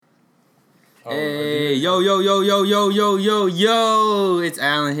Hey, yo, it's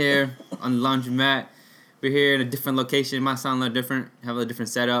Alan here on the laundromat. We're here in a different location. It might sound a little different, have a different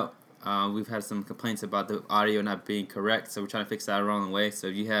setup. We've had some complaints about the audio not being correct, so we're trying to fix that along the way. So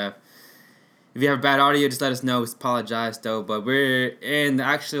if you have bad audio, just let us know. We apologize though, but we're in the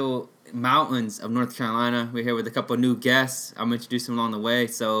actual mountains of North Carolina. We're here with a couple of new guests. I'm gonna introduce them along the way.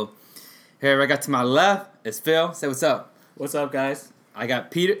 So here I got to my left is Phil. Say what's up. What's up, guys? I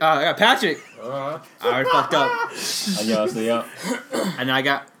got Peter. I got Patrick. I already fucked up. 안녕하세요. And I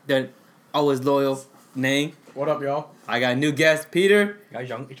got the always loyal Nang. What up, y'all? I got new guest Peter. I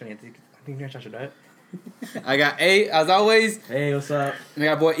got A as always. Hey, what's up? And we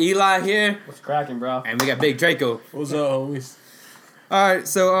got boy Eli here. What's cracking, bro? And we got Big Draco. What's up, homies? All right,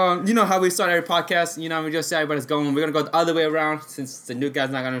 so you know how we start every podcast. You know, we just say everybody's going. We're gonna go the other way around since the new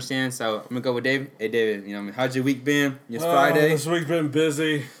guy's not gonna understand. So I'm gonna go with David. Hey, David. You know, what I mean, how's your week been? It's Friday. This week's been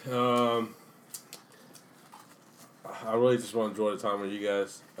busy. I really just want to enjoy the time with you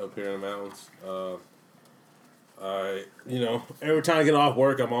guys up here in the mountains. Every time I get off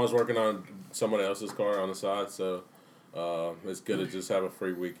work, I'm always working on someone else's car on the side. So it's good to just have a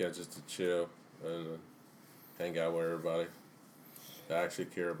free weekend just to chill and hang out with everybody I actually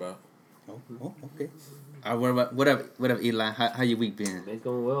care about. Oh, okay. What up, Eli? How your week been? It's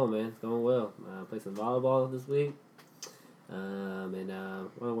going well, man. It's going well. Played some volleyball this week. We're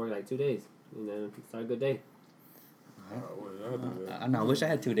gonna work like 2 days. You know, start a good day. I know. I wish I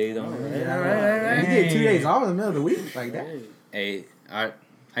had 2 days on. Right. You get 2 days off in the middle of the week like that. Hey, all right.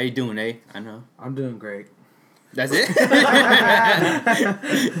 How you doing, A? I know. I'm doing great. That's it?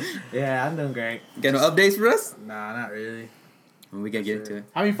 Yeah, I'm doing great. Got no updates for us? Nah, not really. We gotta get into it.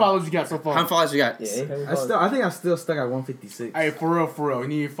 How many followers you got so far? How many followers you got? I think I'm still stuck at 156. Hey, for real, you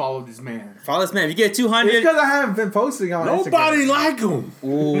need to follow this man. Follow this man. If you get 200. It's because I haven't been posting on Nobody Instagram. like him.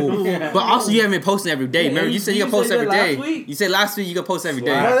 Ooh. But also, you haven't been posting every day. Yeah, Remember, you said you you gonna post said every that day. last week. You said last week you gonna post every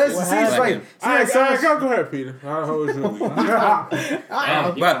day. No, this What seems happened? like All right, go ahead, Peter. I'll hold you.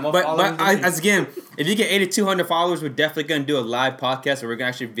 But as again, if you get 8,200 followers, we're definitely gonna do a live podcast where we're gonna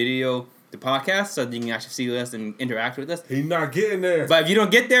actually video the podcast so that you can actually see us and interact with us. He's not getting there. But if you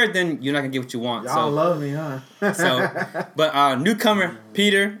don't get there, then you're not gonna get what you want. y'all love me, huh? But newcomer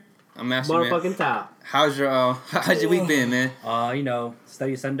Peter, I'm asking man, Motherfucking top. how's your week been, man?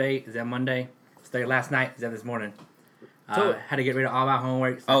 Study Sunday, is that Monday? Study last night, is that this morning? So- Had to get rid of all my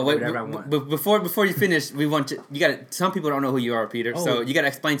homework. So Oh wait, whatever I want. but before you finish, we want to. You got some people don't know who you are, Peter. So Oh. you got to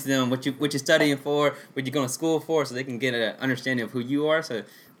explain to them what you're studying for, what you're going to school for, so they can get an understanding of who you are. So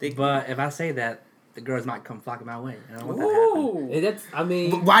they. But if I say that, the girls might come flocking my way. And I don't want that to happen. Hey, that's, I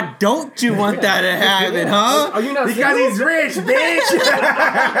mean... Why don't you want that to happen, huh? Are you not Because single? he's rich, bitch.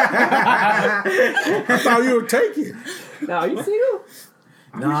 I thought you were taking. No, are you single?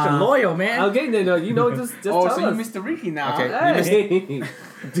 I'm Mr. Loyal, man. Okay, then, no, you know, just Oh, tell so us. you Mr. Ricky now. Okay. Hey.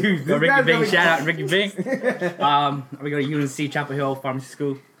 Dude, Go this Ricky guy's Bing, gonna- shout out Ricky Bing. We go to UNC Chapel Hill Pharmacy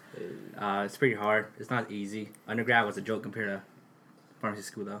School. It's pretty hard. It's not easy. Undergrad was a joke compared to pharmacy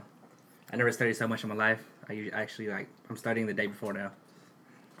school, though. I never studied so much in my life. I'm studying the day before now.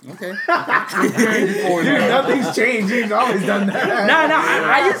 Okay. Dude, nothing's changed. He's always done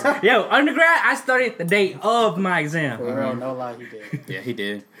that. No, undergrad, I studied the day of my exam. For real, no lie, he did. Yeah, he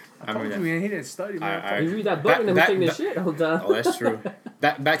did. I remember that. Man, he didn't study, man. All right. You read that book and then we take this shit all the time. Oh, that's true.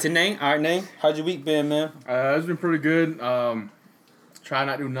 Back to Nang. All right, Nang. How's your week been, man? It's been pretty good. Try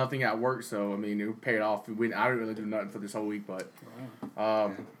not to do nothing at work, so I mean it paid off. I didn't really do nothing for this whole week, but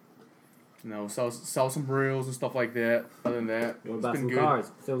sell some reels and stuff like that. Other than that, You want it's to buy been some good.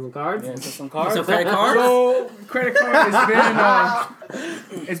 cards? Sell some cards? Yeah, some cards. Some credit cards? So credit card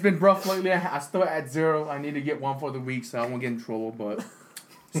it's been rough lately. I still at 0. I need to get one for the week, so I won't get in trouble. But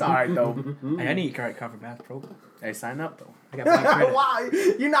it's alright though. Hey, I need a credit card for Math Pro. Hey, sign up though. I got blank credit. Why?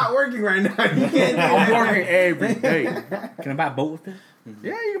 You're not working right now. You can't. I'm working every day. Can I buy both with it?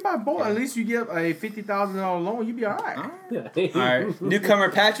 Yeah, you can buy both. At least you get a $50,000 loan. You be alright. All right, newcomer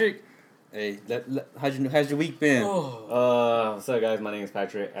Patrick. Hey, how's your week been? Oh. What's up, guys? My name is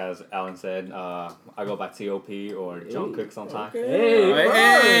Patrick. As Alan said, I go by TOP or John Cook sometimes.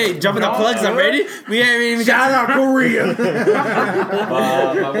 Hey, jumping the plugs already? We haven't even got Shout out Korea.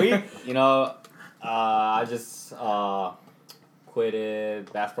 My week, I just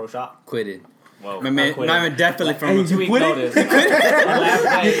quitted Bass Pro Shop. quitted. Well, My man, definitely from Hey, 2 week quit it? notice. My last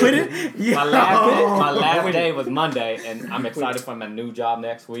day. You quit it? My last day was Monday, and I'm excited for my new job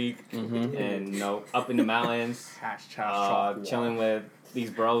next week. Mm-hmm. And up in the mountains, chilling with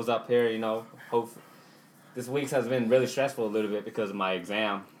these bros up here. This week has been really stressful a little bit because of my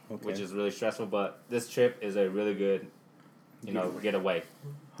exam, which is really stressful. But this trip is a really good get away.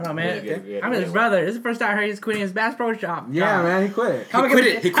 Hold on, man. Get I'm his away. brother. This is the first time I heard he's quitting his Bass Pro Shop. Yeah, man, he quit. How am I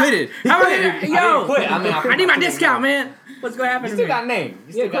He quit it. How am I gonna, yo, quit. I mean, I need my discount, man. What's gonna happen You to still me? got name. You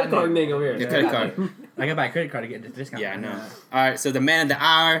Yeah, still got credit card name. nigga over here. Your credit card. I gotta buy a credit card to get the discount. Yeah, I know. All right, so the man of the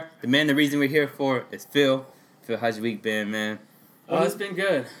hour, the man, the reason we're here for is Phil. Phil, how's your week been, man? Oh, it's been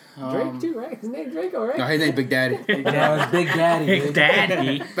good. Drake too, right? His name Draco, right? No, his name Big Daddy, Yeah, it's Big Daddy. Big dude.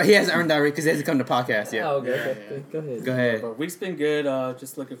 Daddy. but he hasn't earned that because he hasn't come to podcast yet. Oh, okay. Yeah, okay. Go ahead. Go ahead. But week's been good.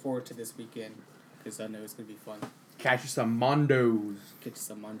 Just looking forward to this weekend because I know it's gonna be fun. Catch you some Mondos. Get to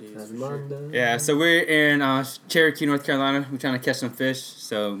some Mondays. That's for sure. Mondo. Yeah, so we're in Cherokee, North Carolina. We're trying to catch some fish.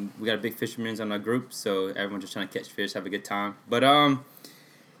 So we got a big fishermen's on our group. So everyone's just trying to catch fish, have a good time. But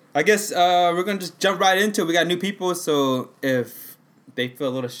I guess we're gonna just jump right into it. We got new people, so if they feel a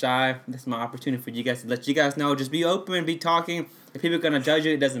little shy, this is my opportunity for you guys to let you guys know. Just be open, be talking. If people are gonna judge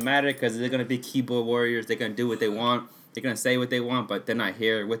you, it doesn't matter because they're gonna be keyboard warriors. They're gonna do what they want. They're gonna say what they want, but they're not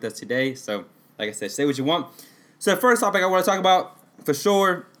here with us today. So, like I said, say what you want. So the first topic I want to talk about for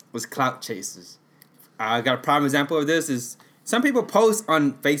sure was clout chasers. I got a prime example of this is some people post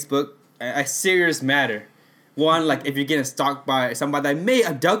on Facebook a serious matter. One, like if you're getting stalked by somebody that may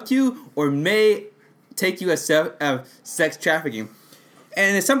abduct you or may take you as sex trafficking.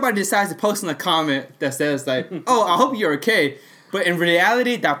 And if somebody decides to post in a comment that says like, oh, I hope you're okay. But in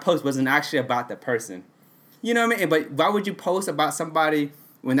reality, that post wasn't actually about the person. You know what I mean? But why would you post about somebody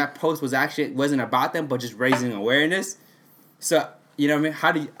when that post wasn't about them, but just raising awareness? So, you know what I mean?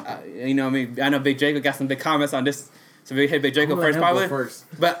 How do you, you know what I mean? I know Big Draco got some big comments on this. So we hit Big Draco first, probably.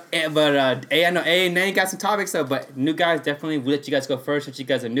 But I know A and Nate got some topics, so, but new guys, definitely, we'll let you guys go first since you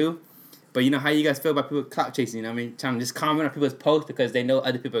guys are new. But you know how you guys feel about people clout chasing, you know what I mean? Trying to just comment on people's posts because they know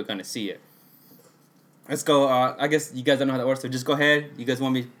other people are going to see it. Let's go, I guess you guys don't know how that works, so just go ahead. You guys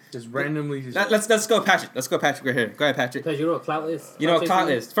want me... Just randomly. Let's go Patrick. Let's go Patrick right here. Go ahead, Patrick. Because you know what clout is? You know what clout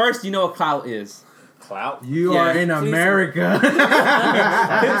is. First, you know what clout is. Clout. You Yeah. are in America.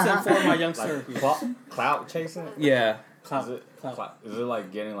 Please inform my young sir. Clout chasing. Yeah. Is it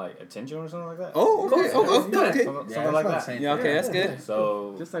like getting like attention or something like that? Oh, okay. Okay. Something like that. Yeah, okay, that's good.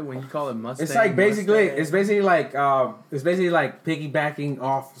 So Just like when you call it Mustang. It's like basically, Mustang. it's basically like piggybacking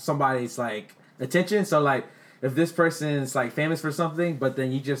off somebody's like attention. So like, if this person's like famous for something, but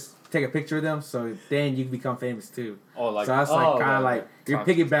then you just take a picture of them, so then you become famous too. oh, like So that's like kind of like you're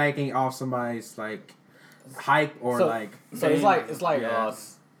piggybacking off somebody's like hype or So- like. So it's like Yeah.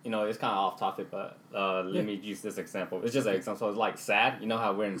 it's kind of off topic, but let me use this example. It's just an example. So it's like SAD. You know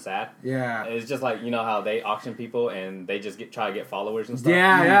how we're in SAD? Yeah. It's just like, you know how they auction people and they just try to get followers and stuff.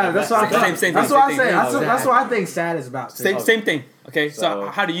 Yeah, that's what I'm Same That's thing, what I'm same saying. thing. That's what I think sad is about too. Same thing. Okay, so So-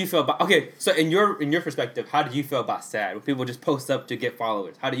 how do you feel about... Okay, so in your perspective, how do you feel about SAD? When people just post up to get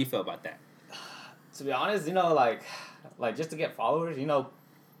followers. How do you feel about that? To be honest, like just to get followers,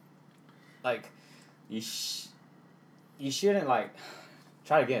 like you shouldn't like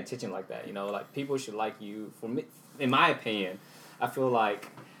try to get attention like that. Like people should like you. For me, in my opinion, I feel like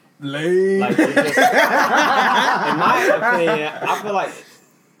you're just, in my opinion, I feel like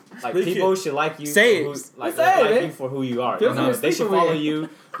people should like you. Say for it. who, like Say it, man. you for who you are. Feel free to They speak should for me. follow you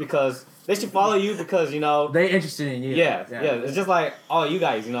because They interested in you. Yeah. It's just like, oh, you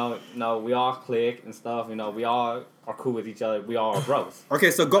guys, we all click and stuff. We all are cool with each other. We all are bros.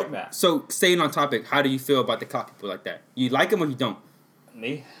 Okay, so Like that. So staying on topic, how do you feel about the clout people like that? You like them or you don't?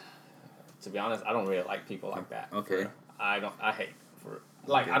 Me, to be honest, I don't really like people like that. Okay. I don't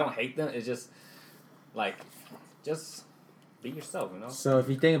hate them. It's just like, just be yourself. So if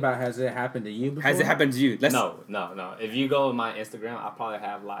you think about, has it happened to you before? Has it happened to you? No. If you go on my Instagram, I probably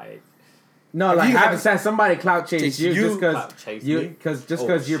have like No, like you haven't have- said somebody clout chase Chase you you? just because Clout chase me? because Oh,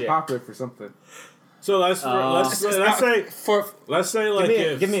 you're shit. popular for something. So let's say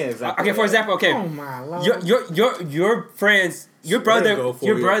like give me an example. Okay, for example, okay, my lord. your friends, your Swear brother, to go for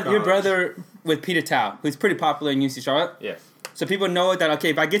your your brother college. with Peter Tao, who's pretty popular in UC Charlotte. Yes. So people know that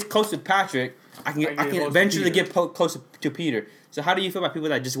if I get close with Patrick, I can close to eventually Peter. get close to Peter. So how do you feel about people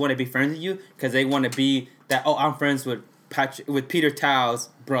that just want to be friends with you because they want to be that? Oh, I'm friends with Peter Tao's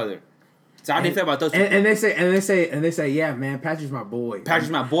brother. So how do you feel about those? people? And they say, yeah, man, Patrick's my boy.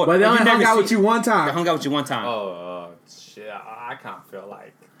 Patrick's my boy, But they you only hung never out see- with you one They time. hung out with you one time. Oh shit! I kind of feel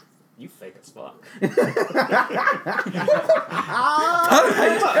like you fake as fuck. Real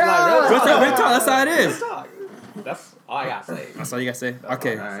talk, that's how it is. That's all I gotta say. That's all you gotta say.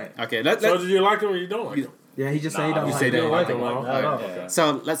 Okay, all right. okay. So do you like them or you don't like them? Yeah, he just said he Nah, don't you like say it. that. You don't like them, Yeah. huh? Yeah.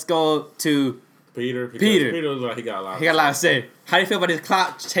 So let's go to Peter. Peter. Peter looks like he got a lot. he got a lot to say. How do you feel about his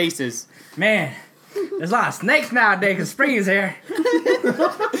clout chasers? Man, there's a lot of snakes nowadays because spring is here.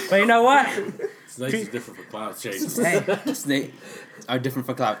 But you know what? Snakes is different for cloud chasers. Hey, Snake are different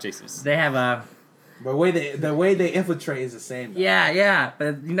from cloud chasers. they have a But the way they infiltrate is the same. Though. yeah.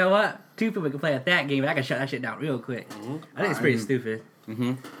 But you know what? Two people can play at that game. I can shut that shit down real quick. I think it's pretty stupid.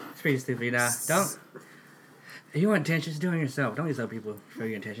 Mm-hmm. It's pretty stupid. You know? Don't. If you want attention, just do it yourself. Don't use other people for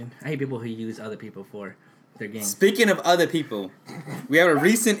your attention. I hate people who use other people for their game. Speaking of other people, we have a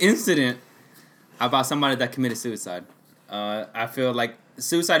recent incident about somebody that committed suicide. I feel like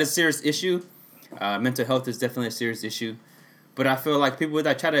suicide is a serious issue. Mental health is definitely a serious issue. But I feel like people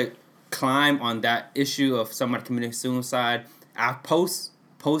that try to climb on that issue of somebody committing suicide, post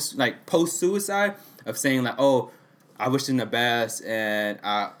suicide, of saying like, oh, I wish them the best, and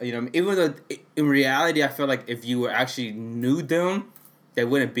even though in reality I feel like if you actually knew them, they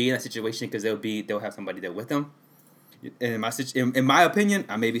wouldn't be in that situation because they'll have somebody there with them. In my opinion,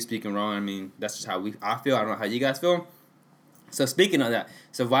 I may be speaking wrong. I mean, that's just how I feel. I don't know how you guys feel. So speaking of that,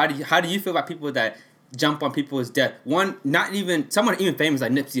 so how do you feel about people that jump on people's death? One, someone even famous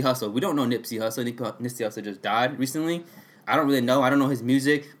like Nipsey Hussle. We don't know Nipsey Hussle. Nipsey Hussle just died recently. I don't really know. I don't know his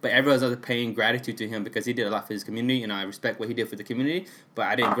music, but everyone's other paying gratitude to him because he did a lot for his community, and I respect what he did for the community. But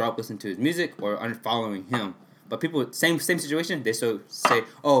I didn't grow up listening to his music or unfollowing him. But people, same situation, they still say,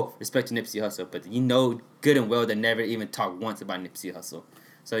 oh, respect to Nipsey Hussle. But you know good and well they never even talk once about Nipsey Hussle.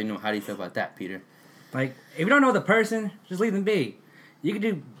 So, how do you feel about that, Peter? Like, if you don't know the person, just leave them be. You can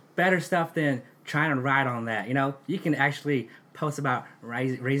do better stuff than trying to ride on that, You can actually post about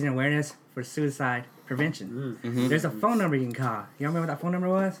raising awareness for suicide prevention. Mm-hmm. There's a phone number you can call. You remember what that phone number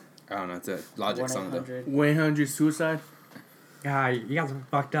was? I don't know. It's a Logic song, though. 1-800. 100 suicide. You guys are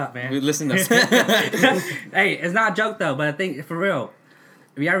fucked up, man. We listen to Hey, it's not a joke, though, but I think, for real,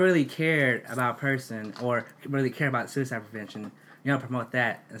 if y'all really cared about a person or really care about suicide prevention, promote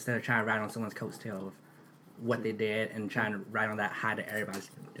that instead of trying to ride on someone's coattail of what they did and trying to ride on that high that everybody's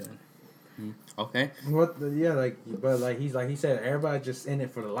doing. Okay. He said, everybody just in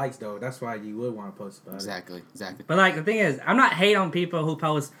it for the likes though. That's why you would want to post about Exactly. But like the thing is, I'm not hating on people who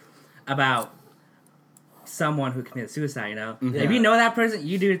post about someone who committed suicide. Mm-hmm. If you know that person,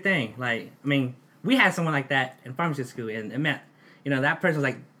 you do your thing. Like, I mean, we had someone like that in pharmacy school, and it meant, that person was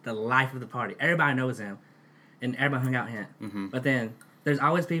like the life of the party. Everybody knows him, and everybody hung out with him. Mm-hmm. But then there's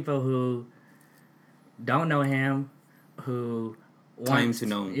always people who don't know him, who Claim to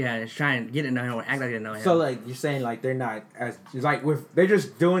know him. Yeah, it's trying to get to know him or act like they know him. So like you're saying like they're not as they're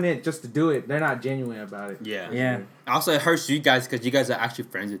just doing it just to do it. They're not genuine about it. Yeah. Also, it hurts you guys because you guys are actually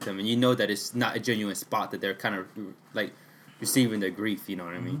friends with them, and you know that it's not a genuine spot that they're kind of like receiving their grief. You know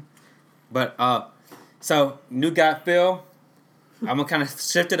what I mean? But so new guy Phil, I'm gonna kind of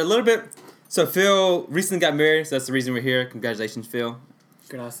shift it a little bit. So Phil recently got married, so that's the reason we're here. Congratulations, Phil.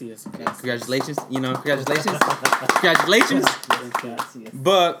 Gracias. Congratulations. Congratulations. Congratulations.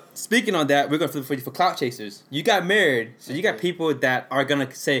 But speaking on that, we're going to for Clout Chasers. You got married, so you got people that are going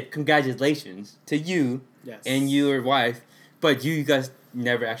to say congratulations to you and your wife, but you guys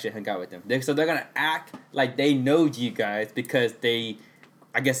never actually hung out with them. So they're going to act like they know you guys because they,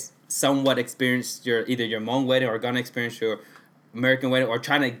 I guess, somewhat experienced either your Hmong wedding or going to experience your American wedding or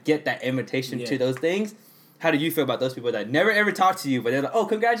trying to get that invitation to those things. How do you feel about those people that never ever talk to you, but they're like, "Oh,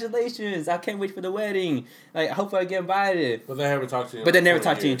 congratulations! I can't wait for the wedding. Like, I hope I get invited." But they haven't talked to you. But they never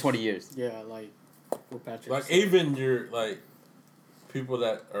talked to you in 20 years. Yeah, like what Patrick Like said. even your people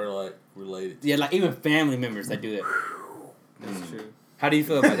that are like related. Yeah, like even family members that do that. That's true. How do you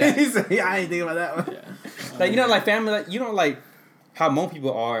feel about that? He said, I ain't thinking about that one. Yeah. Like like family, like how Hmong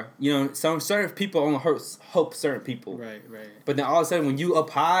people are. Some certain people only hope certain people. Right. But then all of a sudden, when you up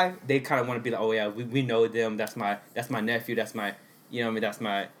high, they kind of want to be like, oh yeah, we know them. That's my nephew. That's my, that's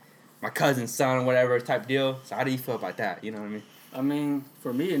my cousin's son or whatever type deal. So how do you feel about that? You know what I mean? I mean,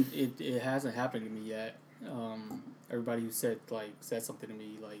 for me, it hasn't happened to me yet. Everybody who said something to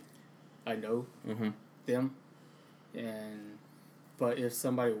me, like, I know them, but if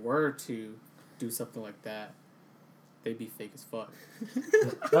somebody were to do something like that, they'd be fake as fuck.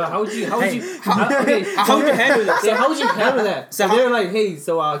 How would you handle that? So how would you handle that? So they're like, hey,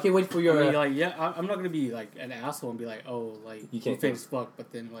 so I can't wait for your. I mean, I'm not gonna be like an asshole and be like, oh, like You can't fake as fuck.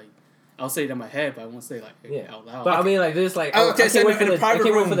 But then I'll say it in my head, but I won't say out loud. But I mean, like this, like Okay, I so can't wait in a private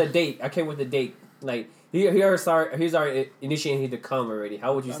room. for the date. I can't wait for the date. Like here's our initiating to come already.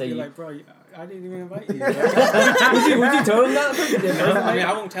 How would you I'd say? be like, bro, I didn't even invite you. would you tell him that? I mean,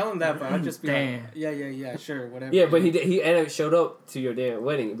 I won't tell him that, but I'd just be Damn. like, yeah, sure, whatever. Yeah, but he ended up showed up to your damn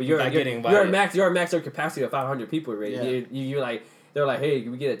wedding. But you're Not getting you're invited. at max capacity of 500 people already. Yeah. You're like they're like, hey,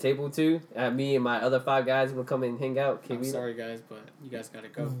 can we get a table too? Me and my other 5 guys will come and hang out. Can I'm we? sorry, guys, but you guys gotta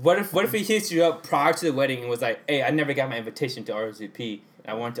go. What if he hits you up prior to the wedding and was like, hey, I never got my invitation to RSVP.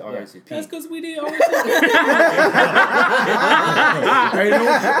 I want to Yeah. RSVP. That's because we did always. Hey,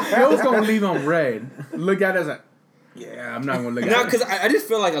 you know what's gonna leave on red? Look at it as a, yeah, I'm not gonna look at No, it. because I just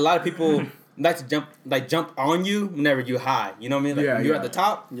feel like a lot of people like to jump on you whenever you're high. You know what I mean? Like Yeah, when you're yeah. at the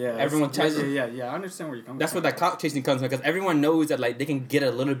top. Yeah, Everyone that's- chases. yeah. I understand where you're coming That's from. where that clout chasing comes from because everyone knows that like they can get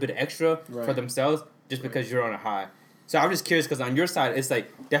a little bit extra for Right. themselves just because you're on a high. So I'm just curious because on your side it's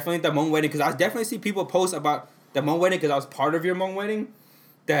like definitely the Hmong wedding because I definitely see people post about the Hmong wedding because I was part of your Hmong wedding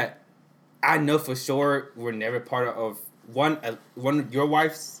that I know for sure were never part of one of your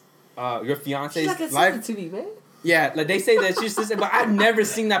wife's your fiance's life. to me, man. Yeah, like they say that she's sister, but I've never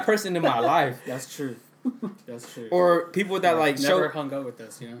seen that person in my life. That's true. That's true. Or people that like never show, hung out with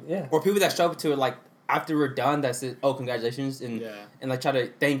us, you know. Yeah. or people that show up to it like after we're done. That says, "Oh, congratulations," and Yeah. and like try to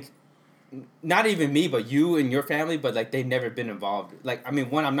thank, not even me, but you and your family. But like they've never been involved. Like I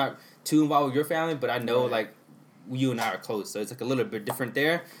mean, one, I'm not too involved with your family, but I know Right. like you and I are close, so it's like a little bit different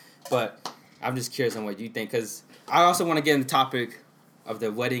there. But I'm just curious on what you think because I also want to get in the topic of the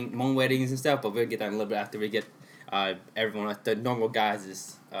Hmong weddings and stuff, but we'll get that in a little bit after we get everyone, the normal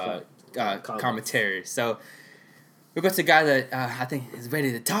guys' commentary. So we'll go to the guy that I think is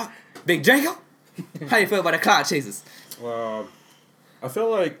ready to talk. Big Draco, how do you feel about the cloud chasers? I feel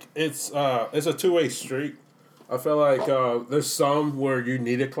like it's a two-way street. I feel like there's some where you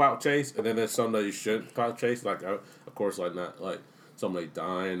need a clout chase, and then there's some that you shouldn't clout chase. Like, of course, like not like somebody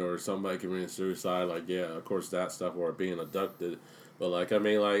dying or somebody committing suicide. Like, yeah, of course that stuff, or being abducted. But like, I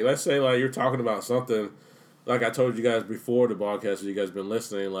mean, like, let's say like you're talking about something. Like I told you guys before the podcast, you guys been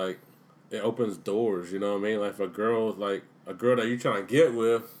listening. Like, it opens doors. You know what I mean? Like, if a girl that you're trying to get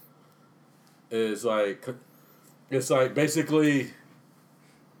with is like, it's like basically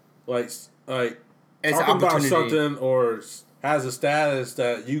like It's talking about opportunity. something or has a status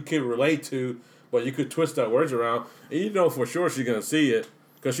that you can relate to, but you could twist that words around, and you know for sure she's gonna see it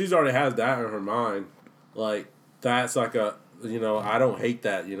because she's already has that in her mind. Like that's like a I don't hate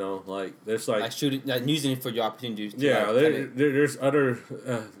that. Like there's like shooting, like using it for your opportunities. To, yeah, like, kinda- there's other.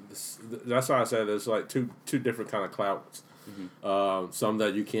 That's why I said there's like two different kind of clouts. Mm-hmm. Some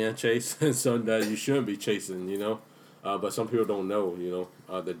that you can chase and some that you shouldn't be chasing. But some people don't know.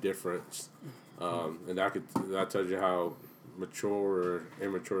 The difference. And that tells you how mature or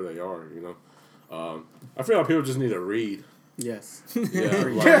immature they are. I feel like people just need to read. Yes. Yeah,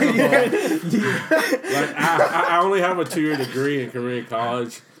 like I only have a 2-year degree in community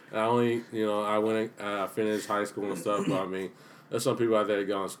college. I only I went I finished high school and stuff. But I mean, there's some people out there that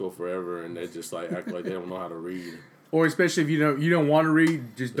go to school forever and they just like act like they don't know how to read. Or especially if you don't want to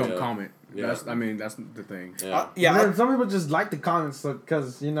read, just don't Yeah. comment. Yeah. That's the thing. Yeah. yeah, And then some people just like the comments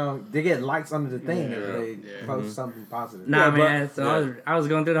because they get likes under the thing if they Yeah. post something positive. Nah, Yeah, man. but- So I was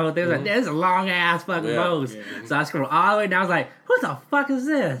going through the whole thing. I was like, "There's a long ass fucking Yeah. post." Yeah. So I scrolled all the way down. I was like, "Who the fuck is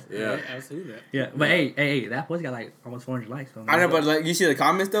this?" Yeah. I see that. Yeah, but hey, that post got like almost 400 likes. I know, but like you see the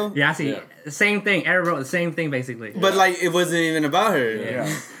comments though. yeah, I see. Yeah. The same thing. Eric wrote the same thing basically. But like it wasn't even about her.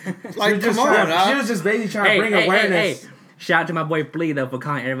 Yeah. Like She was come on, trying- huh? she was just basically trying hey, to bring hey, awareness. hey. Shout out to my boy Flea though for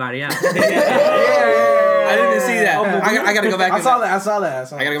calling everybody out. I didn't see that. I gotta go back. I and- saw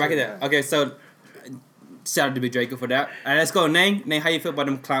that. I gotta go back to that. Okay, so shout out to Big Draco for that. And let's go, Nang. Nang, how you feel about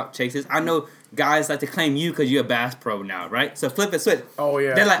them clout chasers? I know guys like to claim you because you're a Bass Pro now, right? So flip it, switch. Oh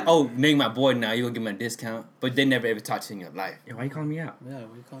yeah. They're like, oh, Nang, my boy now. You gonna give him a discount, but they never ever touch you in your life. Yo, why you calling me out? Yeah,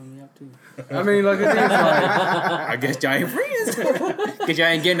 what you calling me out too? I mean, like it's like I guess y'all ain't friends because y'all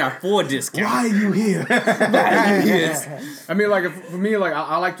ain't getting a full discount. Why are you here? Yes. I mean, like for me, like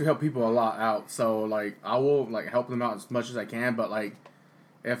I like to help people a lot out. So like I will like help them out as much as I can. But like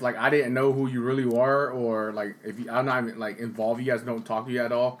if like I didn't know who you really were, or like if I'm not even like involved, you guys don't talk to you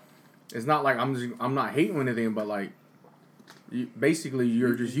at all. It's not like I'm not hating or anything, but like basically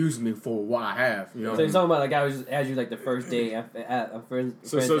you're just using me for what I have. You know. So you're talking about like I was just asked you like the first day at a friend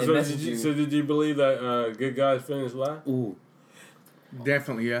So and messaged you. did you believe that good guys finish last? Ooh.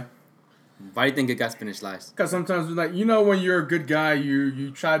 Definitely, yeah. Why do you think it got finished last? Because sometimes, like when you're a good guy,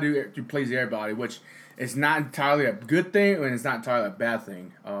 you try to please everybody, which is not entirely a good thing, and it's not entirely a bad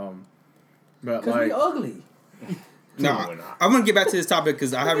thing. But Because like, we ugly. No, I'm gonna get back to this topic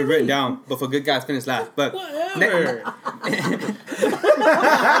because I have it written down. But for good guys finish last. But Whatever.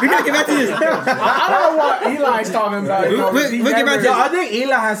 we gotta get back to this. I don't know what Eli's talking about. We'll get back to Yo, this. I think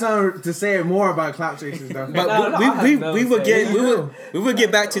Eli has something to say more about clout chasers though. But No, we, I have we, no we, will say. get we will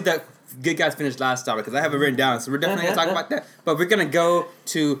get back to that good guys finish last topic because I have it written down. So we're definitely gonna talk about that. But we're gonna go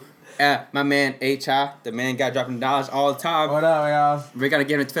to my man H.I., the man guy dropping dollars all the time. What up, y'all? We're gonna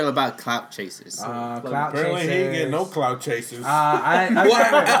get him to feel about clout chasers. Clout Apparently, chasers. he ain't getting no clout chasers. I've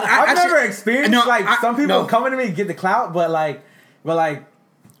Well, never experienced no, some people no. coming to me to get the clout, but like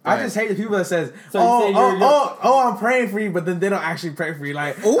I just hate the people that says, So you say you're- I'm praying for you, but then they don't actually pray for you.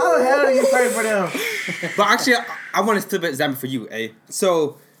 Like, how the hell do you pray for them? But actually, I want to flip an example for you, eh?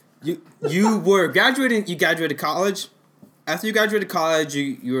 So, you were graduating. You graduated college. After you graduated college,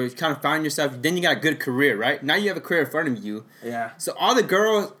 you were kind of finding yourself. Then you got a good career, right? Now you have a career in front of you. Yeah. So all the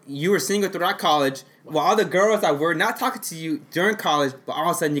girls, you were single throughout college. Well, all the girls that were not talking to you during college, but all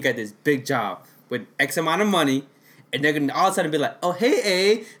of a sudden you got this big job with X amount of money. And they're gonna all of a sudden be like, "Oh, hey,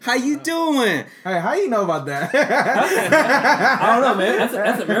 A, how you doing?" Hey, how you know about that? I don't know, man.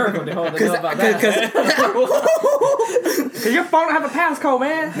 That's a miracle. They hold know about that. Cause your phone don't have a passcode,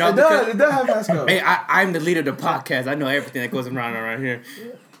 man. No, It does have passcode. Hey, I'm the leader of the podcast. I know everything that goes around here.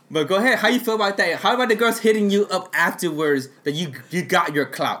 But go ahead. How you feel about that? How about the girls hitting you up afterwards that you got your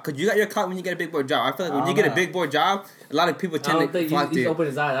clout? Because you got your clout when you get a big boy job. I feel like when you get a big boy job, a lot of people I don't tend to think flock to he's you. opened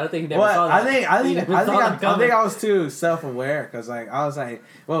his eyes. I don't think he never Well, saw I that. think He never saw that I coming. think I was too self-aware because like I was like,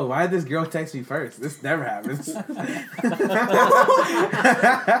 whoa, why did this girl text me first? This never happens.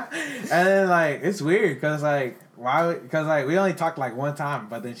 And then like it's weird because like why? Because like we only talked like one time,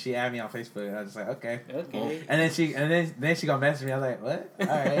 but then she added me on Facebook. And I was just like, okay. Okay. And then she gonna message me. I was like, what? All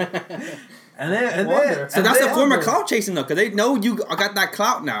right. And then So that's a form of clout chasing though, because they know you got that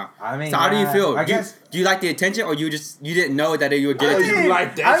clout now. I mean, so how do you feel? I guess. Do you like the attention, or you didn't know that you would get it? You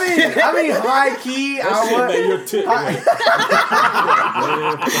like that I mean, high key. That shit made your tit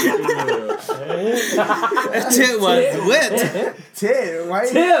That tit was wet. Tit, right?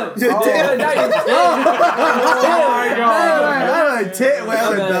 Tim! Oh my god! I tit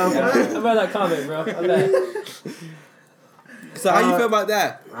well enough. I'm about that comment, bro. I'm bad. So how you feel about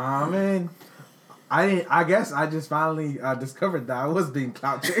that? Man, I guess I just finally discovered that I was being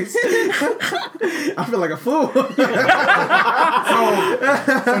clout chased. I feel like a fool.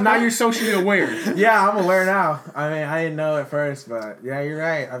 So now you're socially aware. Yeah, I'm aware now. I mean, I didn't know at first, but yeah, you're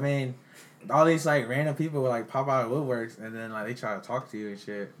right. I mean, all these like random people would like pop out of woodworks and then like they try to talk to you and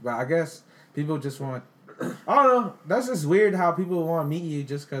shit. But I guess people just want. I don't know. That's just weird how people want to meet you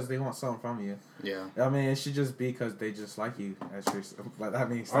just because they want something from you. Yeah. I mean, it should just be because they just like you. That's just, but I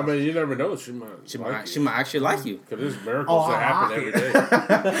mean, I mean, you never know. She might She might actually like you. Because there's miracles that happen every day.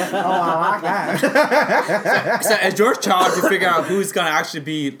 I like that. So as your child, you figure out who's gonna actually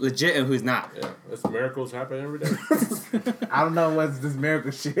be legit and who's not. Yeah, there's miracles happen every day. I don't know what's this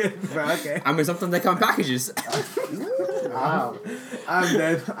miracle shit, but okay. I mean, sometimes they come in packages. Wow. I'm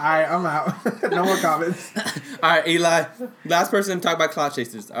dead. Alright, I'm out. No more comments. All right, Eli. Last person to talk about clout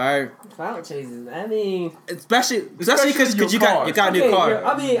chasers. All right. Clout chasing. I mean, Especially because you got a new okay, car.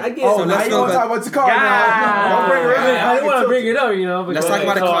 I mean, I guess. Oh, So now let's you go want to back- talk about the car now. Don't bring it I mean, up. I didn't want to bring it up, you know. Let's talk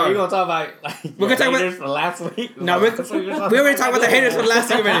about the car. You gonna talk about like We're gonna talk about- haters for last week? No, we already talked about the haters for the last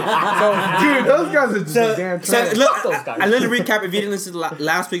 2 minutes. Dude, those guys are just damn So trash. look, those guys. a little recap. If you didn't listen to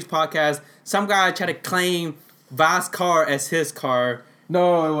last week's podcast, some guy tried to claim Va's car as his car.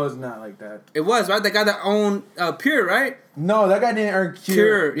 No, it was not like that. It was, right? They got their own Pure, right? No, that guy didn't earn Cure.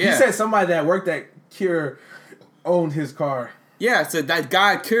 Cure, yeah. He said somebody that worked at Cure owned his car. Yeah, so that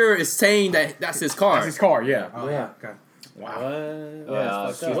guy Cure is saying that that's his car. That's his car, yeah. Oh, Yeah. Okay. Well,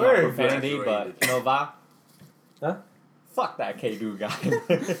 That's excuse fucked my up. profanity, but you know, Va? Huh? Fuck that K-Dude guy.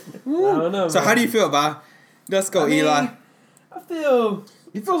 I don't know. So man. how do you feel, Va? Let's go, I mean, Eli. I feel.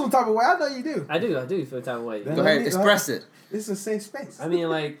 You feel some type of way? I know you do. I do feel the type of way. Then Go let ahead, me- express it. It's a safe space. I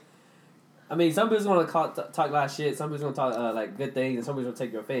mean, some people's gonna talk a lot of shit. Some people's gonna talk like good things, and some people's gonna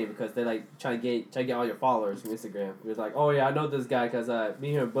take your fame because they like trying to get all your followers from Instagram. It's like, oh yeah, I know this guy because me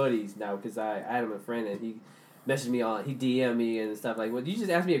and him are buddies now because I had him a friend and he messaged me he DM'd me and stuff like, well, you just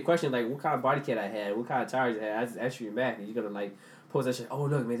asked me a question like, what kind of body kit I had, what kind of tires I had. I just asked you back, and you're gonna like post that shit. Oh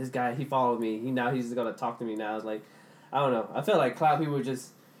look, man, this guy he followed me. He's gonna talk to me now. It's like, I don't know. I feel like cloud people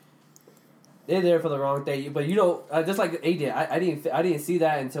just. They're there for the wrong thing, but you know, just like A did, I didn't see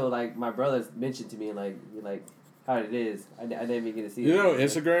that until like my brothers mentioned to me like how it is. I didn't even get to see it. You know,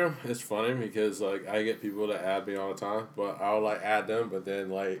 Instagram is funny because like I get people that add me all the time, but I'll like add them, but then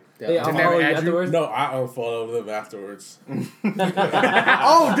like Hey, I'll Did they follow you add you? afterwards. no, I unfollow them afterwards.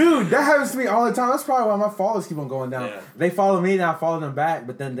 Oh, dude, that happens to me all the time. That's probably why my followers keep on going down. Yeah. They follow me, and I follow them back,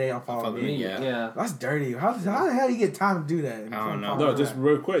 but then they unfollow Follow me. me. Yeah. Yeah. That's dirty. How the hell do you get time to do that? I don't know. No, just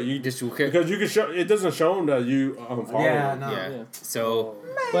real quick, you Just okay. because you can show it doesn't show them that you unfollow Yeah, them. no. Yeah. Yeah. So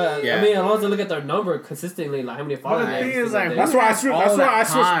But Yeah. I mean, as long as they look at their number consistently, like how many followers. the they have, thing is, stuff like, that. That's why I switch. All That's why that I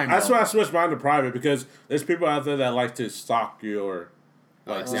switch. time, That's though. why I switched mine to private because there's people out there that like to stalk you or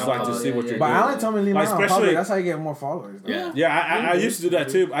like Oh, just like to yeah, see yeah, what yeah. you're But doing. Alan told me to leave Like, mine on especially- public. That's how you get more followers. though. yeah. Yeah, I used to do that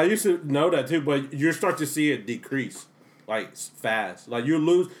too. I used to know that too, but you start to see it decrease, like fast. Like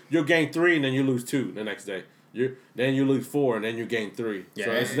you'll gain 3 and then you lose 2 the next day. then you lose 4 and then you gain 3. Yeah,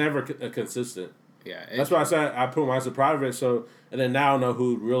 so yeah, it's yeah. never consistent. Yeah, That's why I said I put myself private. So and then now I know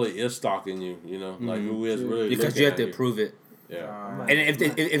who really is stalking you. You know, like who is really because looking you have at to you. approve it. Yeah. And if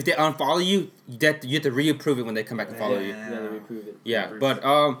they unfollow you, you have to reapprove it when they come back and follow you. You gotta reprove it. Yeah, but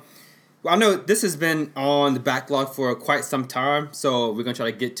well, I know this has been on the backlog for quite some time, so we're gonna try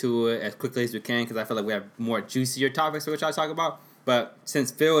to get to it as quickly as we can because I feel like we have more juicier topics we're gonna try to talk about. But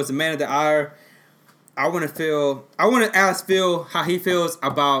since Phil is the man of the hour, I want to ask Phil how he feels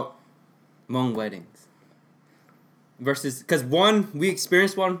about Hmong weddings versus because we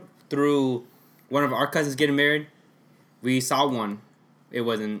experienced one through one of our cousins getting married. We saw one. It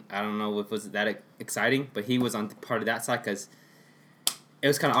wasn't. I don't know if it was that exciting, but he was on part of that side because it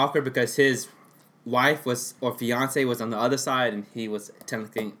was kind of awkward because his wife or fiance was on the other side and he was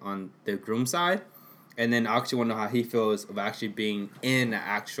technically on the groom side. And then I actually want to know how he feels of actually being in an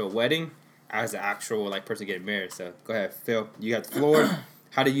actual wedding as an actual person getting married. So go ahead, Phil. You got the floor.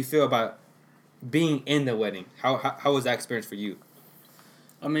 How do you feel about being in the wedding? How was that experience for you?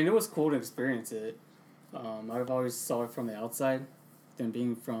 I mean, it was cool to experience it. I've always saw it from the outside, then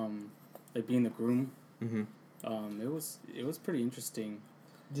being being the groom. Mm-hmm. It was pretty interesting.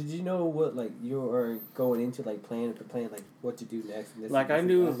 Did you know what you were going into plan what to do next? And this Like and I this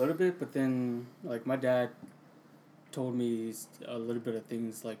knew and a that? little bit, but then my dad told me a little bit of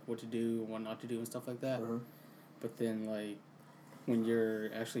things like what to do and what not to do and stuff like that. Uh-huh. But then when you're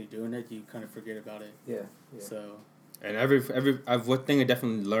actually doing it, you kind of forget about it. Yeah. So. And one thing I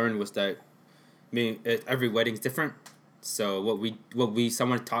definitely learned was that, every wedding's different. So what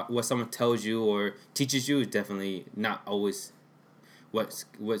someone tells you or teaches you is definitely not always what's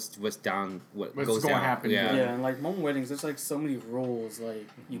down what What's goes gonna down. happen, Yeah. Yeah, and Hmong weddings, there's so many rules.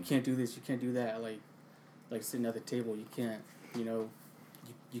 You can't do this, you can't do that. Like sitting at the table, you can't.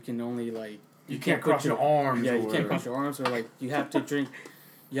 You can only you can't cross your arms. Yeah, or, you can't cross your arms, or you have to drink.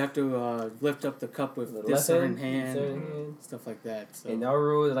 You have to lift up the cup with The this left certain hand, hand, certain hand. stuff like that. So. And our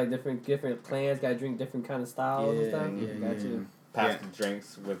rules different clans gotta drink different kind of styles and stuff. Yeah. Gotcha. Pass the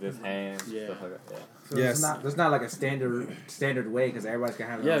drinks with his hands. Yeah. Stuff like that. So Yes. there's not like a standard way because everybody's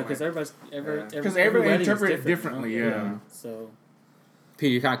gonna have their Yeah, own because way. everybody's Because every everybody wedding is interpret it different, differently, you know? yeah. So.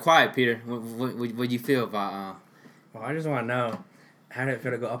 Peter, you're kind of quiet, Peter. What do you feel about? Well, I just want to know how did it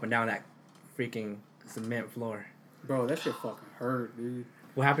feel to go up and down that freaking cement floor? Bro, that shit fucking hurt, dude.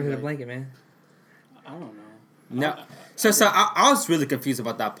 What happened to the blanket, man? I don't know. No. So I was really confused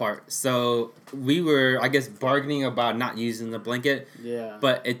about that part. So we were, I guess, bargaining about not using the blanket, Yeah.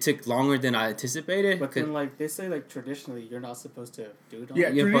 but it took longer than I anticipated. But then, they say, traditionally, you're not supposed to do it on Yeah,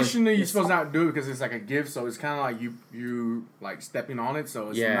 it. Yeah, but- traditionally you're Yes. supposed not to do it because it's like a gift, so it's kind of like you stepping on it, so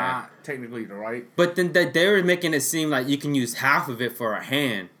it's Yeah. not technically the right. But then they were making it seem like you can use half of it for a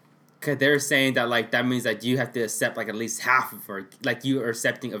hand. Because they're saying that, that means that you have to accept, at least half of her, you are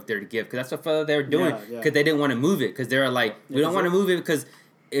accepting of their gift. Because that's what they were doing. Yeah, yeah. Because they didn't want to move it. Because they were like, we Yeah, don't want to 'cause move it because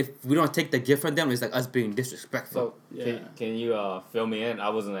if we don't take the gift from them, it's like us being disrespectful. So Yeah. can you fill me in? I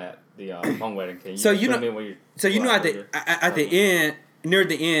wasn't at the Hmong wedding. Can you So you fill know- me in when you So you know at the at end, near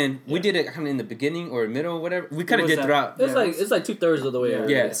the end, we Yeah. did it kind of in the beginning or middle or whatever. We kind of was did that- throughout. It's Yeah, it's 2/3 of the way. Yeah. there.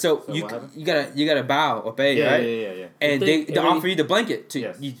 Yeah. So So you what happened? you gotta bow, obey, yeah, right? yeah. And I they think every- offer you the blanket to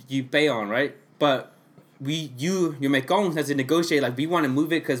Yes. you pay on, right? But your Mekong has to negotiate. We want to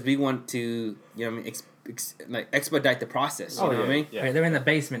move it because we want to, expedite the process. You know what I mean? Yeah. Wait, they're in the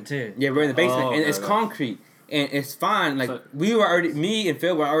basement too. Yeah, we're in the basement, Oh, and it's okay. concrete, and it's fine. So- Me and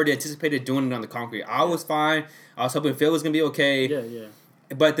Phil were already anticipated doing it on the concrete. I was fine. I was hoping Phil was gonna be okay. Yeah, yeah.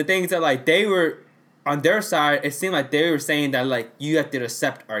 But the things that they were on their side, it seemed like they were saying that you have to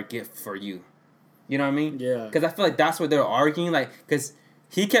accept our gift for you. You know what I mean? Yeah. Because I feel like that's what they were arguing. Because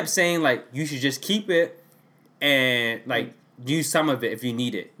he kept saying you should just keep it and use some of it if you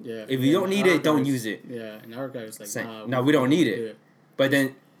need it. Yeah. If you don't need Our it, don't guys- use it. Yeah, and our guy was like, Saying, nah, "No, we don't need do it." But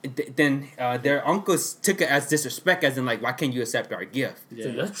then their uncles took it as disrespect, as in why can't you accept our gift? Yeah. So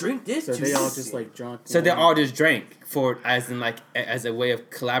let's drink this. So they all just drunk. So they wine. all just drank for as in as a way of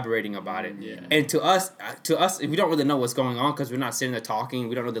collaborating about it. Yeah. And to us, we don't really know what's going on because we're not sitting there talking.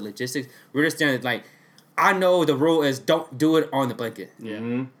 We don't know the logistics. We're just standing I know the rule is don't do it on the blanket. Yeah.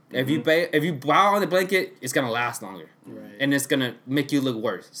 Mm-hmm. If you bow on the blanket, it's gonna last longer, Right. and it's gonna make you look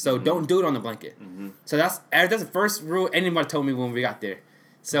worse. So don't do it on the blanket. So that's the first rule anybody told me when we got there.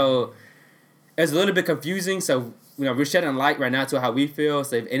 So it's a little bit confusing. So we're shedding light right now to how we feel.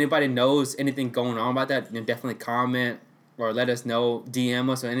 So if anybody knows anything going on about that, then definitely comment or let us know, DM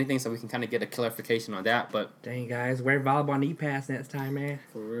us or anything, so we can kind of get a clarification on that. But Dang, guys, wear volleyball knee pads next time, man.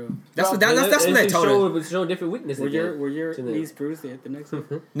 For real. that's what they told us. Show different weaknesses. Were your to them. knees bruised at the next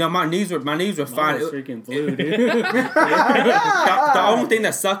one? No, my knees were fine. Mine was freaking blue, dude. The only thing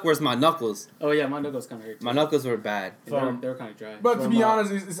that sucked was my knuckles. Oh yeah, my knuckles kind of hurt. Too. My knuckles were bad. They were kind of dry. But to be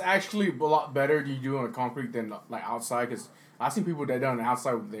honest, it's actually a lot better to do on the concrete than like outside. Because I've seen people that done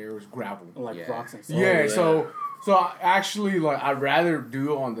outside there was gravel. Like Yeah. rocks and stuff. Yeah, so I actually like I'd rather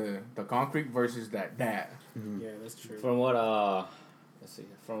do on the concrete versus that. Yeah, that's true. From what let's see.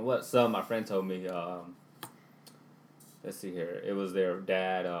 From what some my friend told me, let's see here. It was their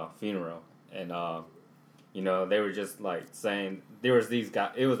dad funeral, and you know, they were just like saying there was these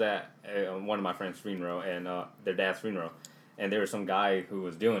guys. It was at one of my friend's funeral and their dad's funeral, and there was some guy who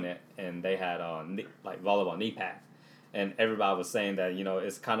was doing it, and they had like volleyball knee pads, and everybody was saying that, you know,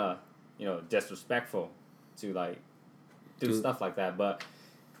 it's kind of, you know, disrespectful to like do stuff like that. But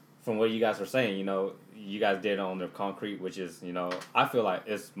from what you guys were saying, you know, you guys did it on the concrete, which is, you know, I feel like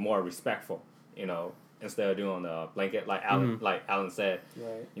it's more respectful, you know, instead of doing the blanket, like Alan said.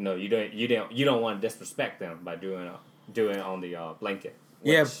 Right. You know, you don't want to disrespect them by doing it on the blanket.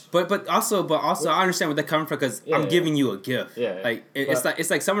 Yeah, which- but also I understand where they're coming from, because I'm Yeah. giving you a gift. Yeah. Like it's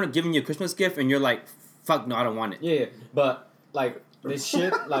like someone giving you a Christmas gift and you're like, fuck no, I don't want it. yeah, but like this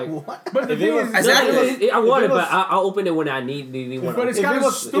shit, like But the if thing it was is, Exactly. I want If it, it was- but I'll open it when I need one. But it's if kind it of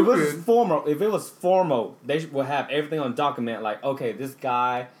was if it was stupid. formal, they would have everything on document. Like, okay, this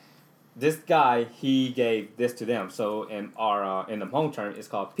guy, he gave this to them. So in our in the home term, it's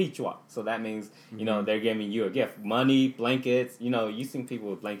called pichwa. So that means, you know, they're giving you a gift, money, blankets. You know, you seen people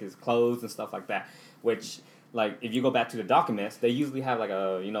with blankets, clothes, and stuff like that. Which, like, if you go back to the documents, they usually have like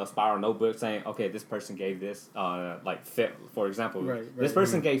a, you know, spiral notebook saying, okay, this person gave this, like Phil, for example, this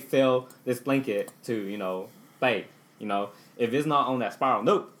person gave Phil this blanket to, you know, Faye. You know, if it's not on that spiral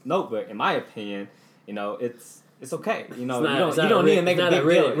notebook, in my opinion, you know, it's okay. You know, It's not you don't need to make a big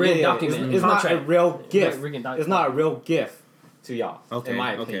deal. real document. It's not a Contract. real gift. Written document. It's not a real gift to y'all. Okay, in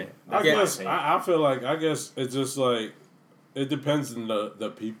my okay. opinion. I That's my guess opinion. I feel like it's just like it depends on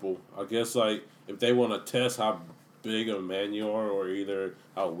the people. I guess like if they want to test how big of a man you are, or either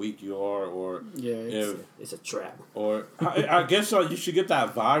how weak you are, or Yeah, if It's a trap. or I guess you should get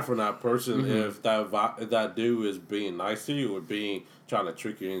that vibe from that person if that dude is being nice to you or trying to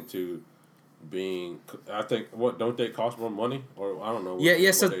trick you into being. I think don't they cost more money, or I don't know.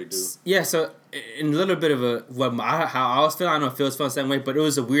 What they do. So in a little bit of how I was feeling, I don't know if Phil's feeling the same way, but it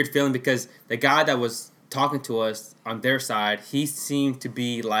was a weird feeling because the guy that was talking to us on their side, he seemed to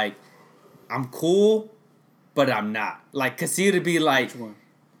be like, I'm cool, but I'm not. Like, cause he would be like, Which one?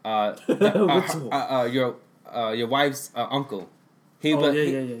 Your wife's uncle. He'd Oh, be,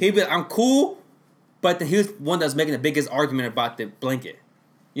 yeah. He'd be, I'm cool, but then he was one that was making the biggest argument about the blanket.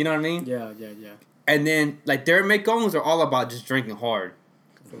 You know what I mean? Yeah. And then like their Mekong's are all about just drinking hard.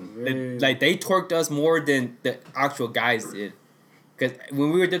 They torqued us more than the actual guys did. Cause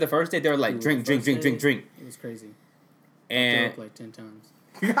when we were there the first day, they were like drink. It was crazy. Threw And up like 10 times.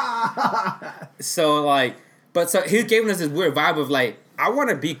 so like, so he gave us this weird vibe of like, I want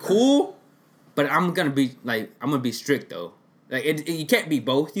to be cool, but I'm gonna be strict though. Like you can't be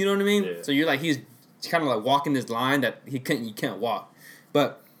both. You know what I mean? Yeah. So you're like he's kind of like walking this line that you can't walk.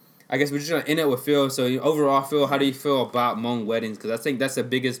 But I guess we're just gonna end it with Phil. So overall, Phil, how do you feel about Hmong weddings? Because I think that's the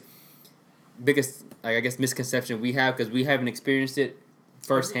biggest like, I guess misconception we have because we haven't experienced it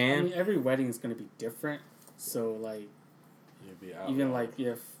firsthand. I mean, every wedding is going to be different. So, like, You'd be out. even like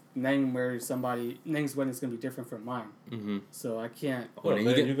if Nang marries somebody, Nang's wedding is going to be different from mine. Mm-hmm. So I can't. What, then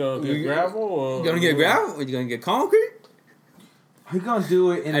man, you you gonna get gravel? Or You gonna get gravel? Or you gonna get concrete? He's gonna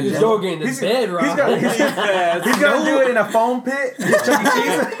do it in He's a gonna get in the he's- bed, He's Rob. gonna, he's gonna do it in a foam pit. Just Chuck E.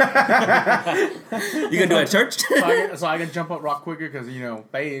 Cheese. You gonna do it at church? So I can jump up rock quicker because you know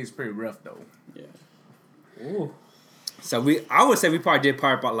Bay is pretty rough though. Yeah. Ooh. So I would say we probably did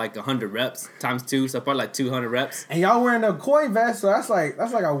about like 100 reps times 2, so probably like 200 reps. And y'all wearing a koi vest, so that's like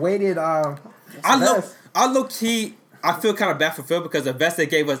a weighted vest. I low key, I feel kind of bad for Phil because the vest they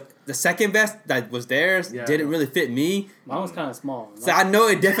gave us, the second vest that was theirs, Yeah. didn't really fit me. Mine was kind of small. So I know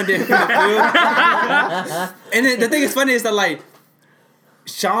it definitely didn't fit Phil. And then the thing is funny is that like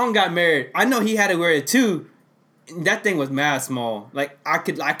Sean got married. I know he had to wear it too. And that thing was mad small. Like I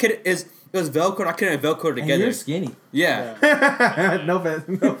could it was Velcro. I couldn't Velcro And together. you're skinny. Yeah. No vest.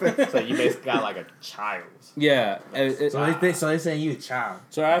 No vest. So you basically got like a child. Yeah. So they saying you a child.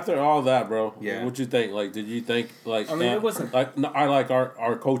 So after all that, bro, Yeah. what you think? Like, did you think like? I mean, it wasn't- like. No, I like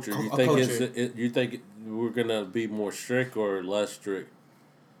our culture. You Our think culture. you think we're gonna be more strict or less strict?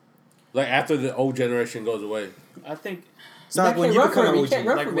 Like after the old generation goes away. I think So like when you become an you OG, can't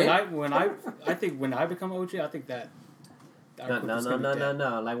run like from when I think when I become OG, I think that. our No. coach is gonna be dead.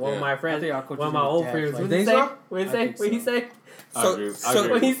 Like one of Yeah. my I friends, think our coach one of is my gonna be old dead. friends. Like, What think he say? so? What he I say? think What he so. say? I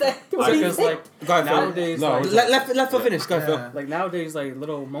What he say? What he Because say? like go ahead, Phil. nowadays, No, like, it's- Let Phil finish. Go ahead, Phil. Yeah. like nowadays, like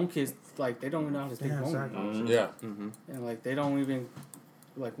little Hmong kids, like they don't even know how to speak Yeah, Hmong, exactly. Yeah. and like they don't even,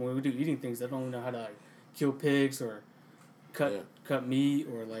 like when we do eating things, they don't even know how to like kill pigs or cut meat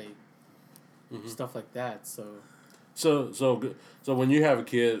or like stuff like that. So when you have a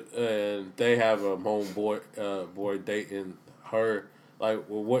kid and they have a boy dating her, like,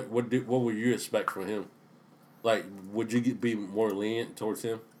 well, what would you expect from him? Like, would you be more lenient towards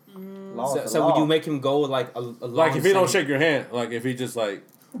him? So would you make him go like a long Like, if he don't same- shake your hand, like if he just like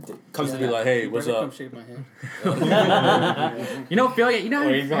comes to be Yeah. like, hey, You what's better up? Come shake my hand. You know, Phil, you know,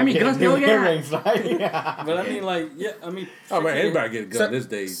 Or he's I gonna mean, get girls know, yeah. earrings, like, But I mean, like, yeah, I mean. Oh man, shaking anybody get a gun So- these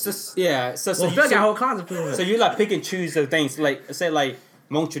days. So Well, Phil got a whole closet full of it. so you like pick and choose the things like say like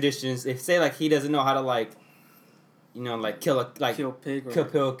Hmong traditions. If say like he doesn't know how to like, you know, like kill a like kill pig or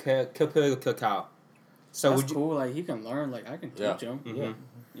kill pig or kill cow. So that's would you cool. Like he can learn. Like I can teach him. Mhm.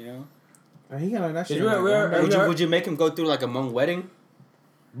 You know. He can learn that shit. would you make him go through like a Hmong wedding?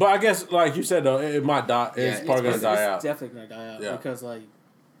 But I guess, like you said though, it might die. It's Yeah, probably gonna die out. It's definitely gonna die out Yeah. because like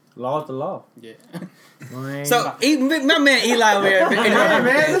Law's the law. yeah. So my man Eli over here. Hey,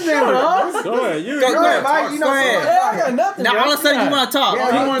 man, this man was Go ahead, you. Go ahead, Mike. You know, Go ahead. Yeah, I got nothing. Now all of a sudden you want to talk.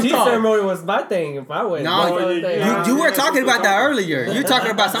 Yeah, you want Tea to talk. ceremony was my thing. If I went, No, my other thing. You were Yeah, talking about that talking. earlier. You're talking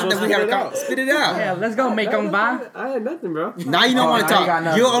about something So we have spit it out. spit it out. Yeah, let's go make them buy. I had nothing, bro. Now you don't Oh, want to now you got talk.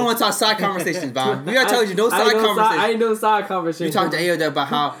 nothing. You only want to talk side conversations, Bob. We already told you no I side ain't no conversations. I ain't no side conversation. You talking to Ayo there about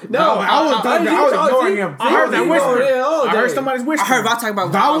how No, I was ignoring him. I heard that whisper. I heard somebody's I whispering. heard Bob talking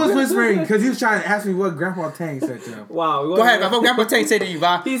about. I was whispering because he was trying to ask me what Grandpa Tang said to him. Wow. Go ahead, Bob. What Grandpa Tank say to you,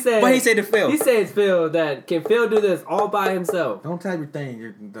 Bob? He said. What he say to Phil? He said, Phil, that can Phil do this all by himself? Don't tap your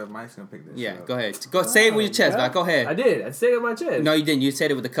thing. The mic's gonna pick this. Yeah, shit up. go ahead. Go say it with your chest, Yeah. Bob. Go I ahead. did. I said it in my chest. No, you didn't. You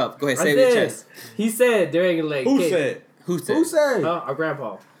said it with the cup. Go ahead. I Say it with your did. chest. He said during like. Who kid- said? Who said? Who said? Our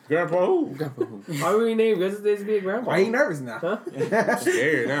grandpa. Grandpa who? Grandpa who? Why would we name this to be a grandpa? Why you nervous now? Huh? I'm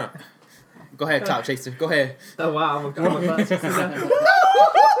scared now. Go ahead, Top Chaser. Go ahead. Oh wow, I'm a class chaser now.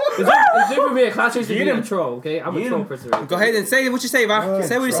 It's different for me a class chaser being a troll, okay? I'm a troll person. Right? Go ahead and say what you say, Bob.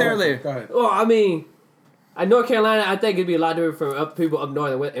 Say what you said earlier. Go ahead. Well, I mean, at North Carolina, I think it'd be a lot different from people up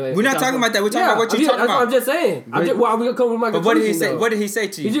north. We're not talking about that. We're talking about what you're talking That's what I'm about. just saying. I'm gonna come with my But what did he conclusion, say? though. What did he say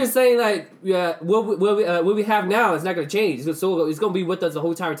to He's you? just saying like, yeah, what we have now is not gonna change. It's gonna be with us the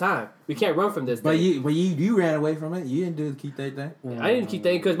whole entire time. We can't run from this. But thing. you ran away from it. You didn't do keep that thing. I didn't keep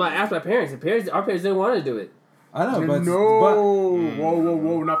thinking because I asked my parents. Our parents didn't want to do it. I know, but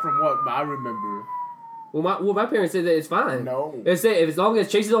Whoa, not from what I remember. Well, my parents said that it's fine. No. They said if as long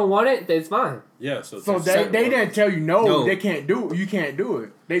as Chase don't want it, then it's fine. Yeah, so So they didn't tell you no, No. they can't do it. You can't do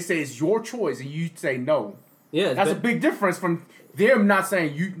it. They say it's your choice and you say no. Yeah, That's a big difference from them not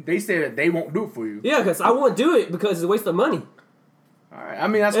saying you. They say that they won't do it for you. yeah, because I won't do it because it's a waste of money. All right. I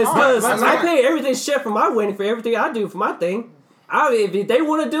mean that's It's fine. because That's I fine. pay everything shit for my wedding for everything I do for my thing. If they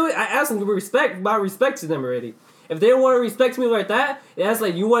want to do it, I ask them to respect my respect to them already. If they don't want to respect me like that, that's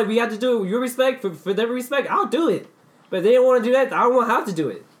like we have to do it with your respect for their respect. I'll do it. But if they don't want to do that, I won't have to do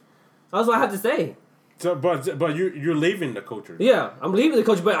it. That's what I have to say. So, but you're leaving the culture. Yeah, I'm leaving the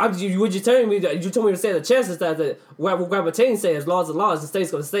coach, but what you're telling me that you told me to say in the chest is that what Grandpa Tain says, laws are laws, the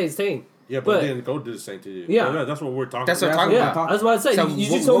state's going to stay the same. Yeah, but then go do the same to you. Yeah. That's what we're talking That's what about. I'm talking Yeah, about. that's what I say. So you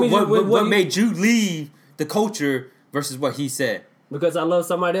just told me what you- made you leave the culture versus what he said? because I love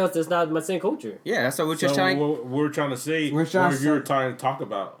somebody else that's not my same culture. Yeah, that's what we're So just trying. what we're trying to say, We're trying or to you're say- trying to talk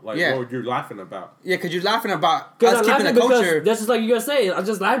about, like Yeah. what you're laughing about. Yeah, because you're laughing about Because us I'm keeping laughing the because culture. that's just like you guys say. I'm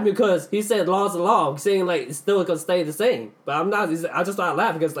just laughing because he said laws are law. I'm saying like it's still gonna stay the same. But I'm not. I just started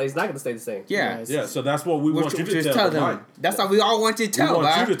laughing because like it's not gonna stay the same. Yeah, Yeah, so that's what we want you to just tell them. them. That's what we all want you to We tell. want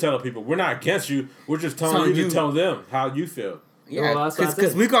Bob. you to tell the people. We're not against you. We're just telling Telling you you. to tell them how you feel. Yeah, Well, that's what I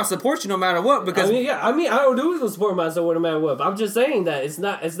because said. we gonna support you no matter what. Because I mean, I don't do it to support myself no matter what. But I'm just saying that it's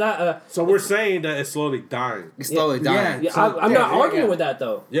not. So we're saying that it's slowly dying. it's slowly Yeah. dying. Yeah, So- I'm not yeah, arguing yeah. with that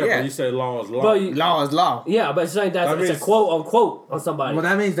though. Yeah, Yeah. but you say law is law. But you- Law is law. Yeah, but it's saying That it's means- a quote unquote on somebody. Well,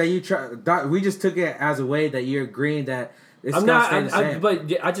 that means that you try. We just took it as a way that you're agreeing that it's I'm gonna not. stay the same.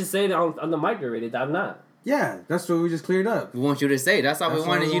 But I just said it on the mic already that I'm not. Yeah, that's what we just cleared up. We want you to say. That's all That's we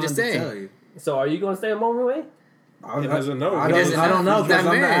what wanted you to tell say. you. So are you gonna stay a moment away? I He doesn't know. I He don't, doesn't I don't know. know He's because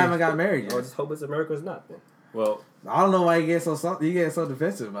not I married. haven't got married Or yet. just hope it's America's not. Then. Well, I don't know why you get so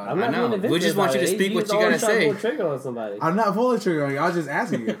defensive about it. I'm not I know. being We defensive just want about you to it. speak what just you gotta always trying to say. pull a trigger on somebody. I'm not pulling the trigger on you. I was just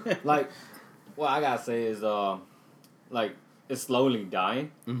asking you. like, what I gotta say is, like, it's slowly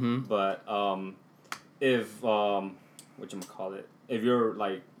dying. Mm-hmm. But if whatchamacallit, if you're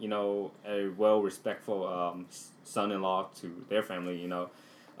like, you know, a well respectful son-in-law to their family, you know,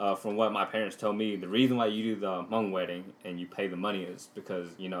 from what my parents told me, the reason why you do the Hmong wedding and you pay the money is because,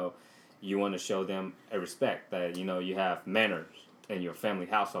 you know, you want to show them a respect that, you know, you have manners in your family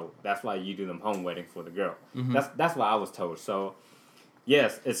household. That's why you do the Hmong wedding for the girl. Mm-hmm. That's what I was told. So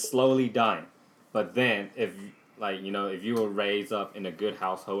yes, it's slowly dying. But then if like, you know, if you were raised up in a good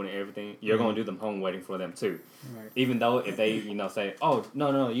household and everything, you're Mm-hmm. gonna do the Hmong wedding for them too. Right. Even though if they, you know, say, oh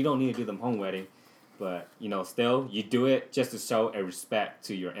no, you don't need to do the Hmong wedding, but you know, still you do it just to show a respect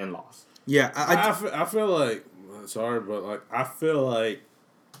to your in-laws. Yeah, I feel like, sorry, but like I feel like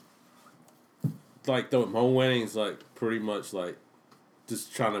the home weddings like pretty much like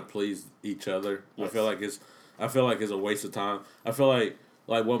just trying to please each other. Yes. I feel like it's a waste of time. I feel like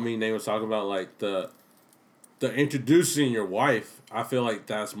what me and Nate was talking about, like the introducing your wife. I feel like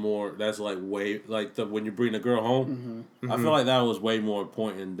that's like way like when you bring the girl home. Mm-hmm. I feel like that was way more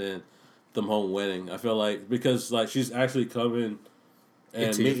important than the home wedding. I feel like because like she's actually coming and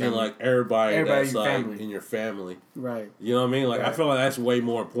Into your meeting family. like everybody Everybody that's in your like family. in your family. Right. You know what I mean? Like I Right. feel like that's way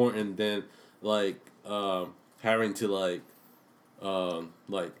more important than like having to like Try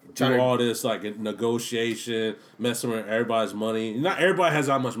do to- all this like negotiation, messing with everybody's money. Not everybody has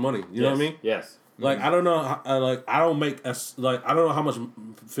that much money. You know what I mean? Yes. Like I don't know. I don't make like I don't know how much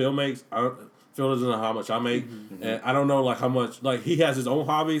Phil makes. Phil doesn't know how much I make, and I don't know like how much like he has his own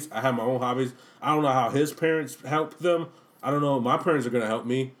hobbies. I have my own hobbies. I don't know how his parents help them. I don't know. My parents are gonna help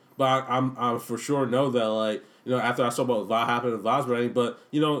me, but I for sure know that like you know after I saw what happened at Vaz wedding, but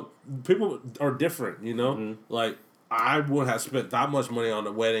you know people are different. You know, like I wouldn't have spent that much money on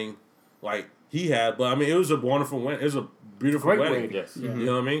the wedding, like he had. But I mean, it was a wonderful wedding. It was a beautiful Great wedding. wedding. Yes. You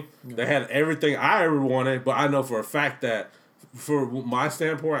know what I mean? They had everything I ever wanted, but I know for a fact that, for my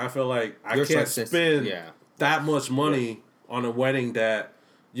standpoint, I feel like I Your can't success- spend yeah. that much money on a wedding that,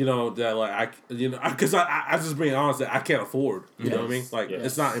 you know, that like because I just being honest, that I can't afford. You know what I mean? Like Yes.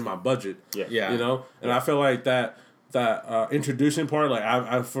 it's not in my budget. Yeah. Yeah. You know, and I feel like that introducing part, like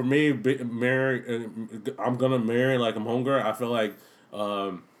I for me, I'm gonna marry like a homegirl.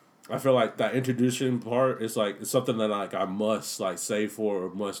 I feel like that introduction part is like it's something that like I must like save for or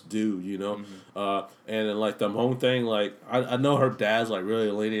must do, you know. And then like the home thing, like I know her dad's like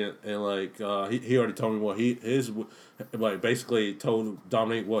really lenient and like he already told me what his like basically told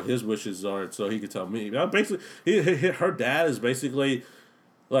Dominique what his wishes are so he could tell me. Basically, her dad is basically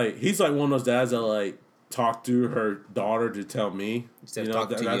like he's like one of those dads that like talk to her daughter to tell me, Instead you of know,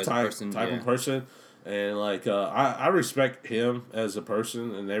 talking to you that as a type person, type yeah. of person. And like I respect him as a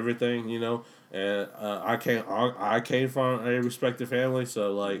person and everything, you know. And I came from a respected family,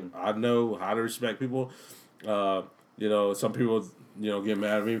 so like I know how to respect people. You know, some people get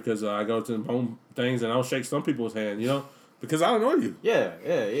mad at me because I go to home things and I'll shake some people's hand, you know, because I don't know you. Yeah.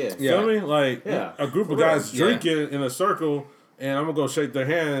 Yeah. Feel me? Like Yeah. a group of For real. guys drinking in a circle, and I'm gonna go shake their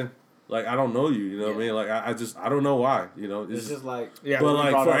hand. Like I don't know you, you know what I mean? Like I don't know why, you know. It's just like But what we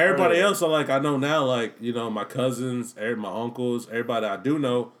like brought for up everybody earlier. else, I know now, like you know, my cousins, my uncles, everybody I do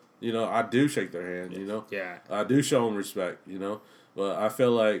know, you know, I do shake their hand, you know. Yeah. I do show them respect, you know. But I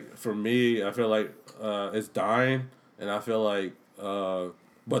feel like for me, I feel like it's dying, and I feel like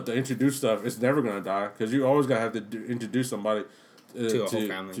but the introduce stuff, it's never gonna die because you always gotta have to introduce somebody To a whole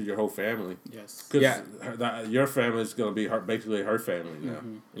family. to your whole family. Yes. Because Yeah. your family is gonna be basically her family now.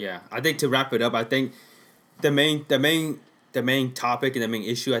 Yeah, I think to wrap it up, I think the main topic and the main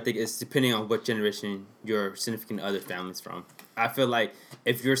issue I think is depending on what generation your significant other family's from. I feel like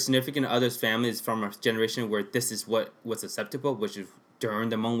if your significant other's family is from a generation where this is what's acceptable, which is during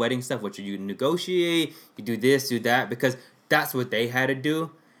the Hmong wedding stuff, which you negotiate, you do this, do that, because that's what they had to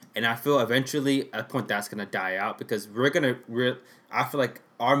do. And I feel eventually at a point that's gonna die out because I feel like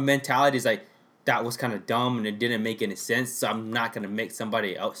our mentality is like that was kind of dumb and it didn't make any sense. So I'm not gonna make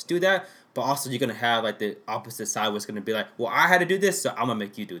somebody else do that. But also you're gonna have like the opposite side where it's gonna be like, well, I had to do this, so I'm gonna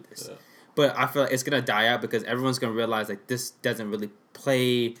make you do this. Yeah. But I feel like it's gonna die out because everyone's gonna realize like this doesn't really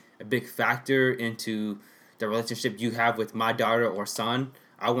play a big factor into the relationship you have with my daughter or son.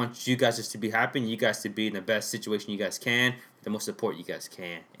 I want you guys just to be happy and you guys to be in the best situation you guys can, the most support you guys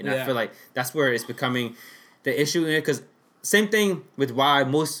can. And I Yeah. feel like that's where it's becoming the issue in it because same thing with why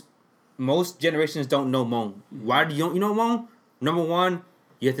most generations don't know Hmong. Why do you know Hmong? Number one,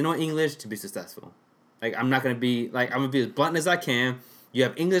 you have to know English to be successful. Like I'm gonna be as blunt as I can. You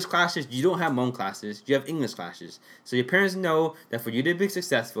have English classes, you don't have Hmong classes, you have English classes. So your parents know that for you to be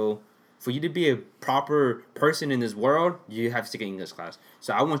successful, for you to be a proper person in this world, you have to take an English class.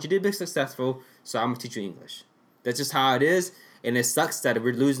 So I want you to be successful, so I'm gonna teach you English. That's just how it is. And it sucks that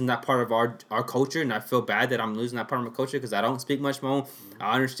we're losing that part of our culture, and I feel bad that I'm losing that part of my culture because I don't speak much Hmong.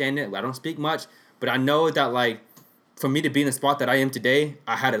 I understand it. I don't speak much. But I know that, like, for me to be in the spot that I am today,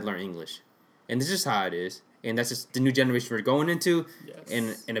 I had to learn English. And this is just how it is. And that's just the new generation we're going into. Yes.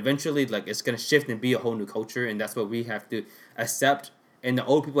 And eventually, like, it's going to shift and be a whole new culture. And that's what we have to accept. And the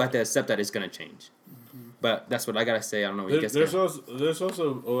old people have to accept that it's going to change. But that's what I got to say. I don't know what you guys There's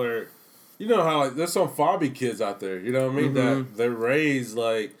also where, you know how, like, there's some fobby kids out there, you know what I mean? That they're raised,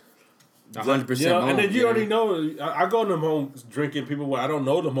 like, 100%. you know, and then you yeah. already know, I go to them homes drinking people where I don't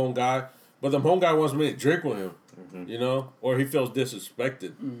know the home guy, but the home guy wants me to drink with him, you know, or he feels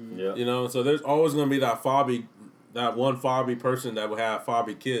disrespected, Yeah. you know. So there's always going to be that one fobby person that will have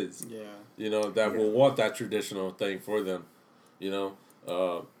fobby kids, Yeah. you know, that will want that traditional thing for them, you know.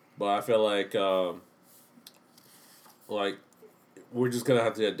 But I feel like we're just gonna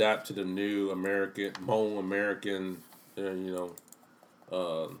have to adapt to the new Hmong American,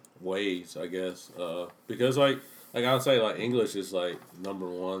 ways, I guess. Because like I would say, like, English is like number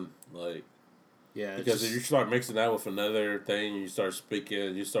one, like, Yeah. because if you start mixing that with another thing, you start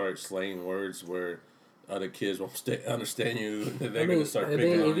speaking, you start slaying words where other kids won't understand you, and they're gonna start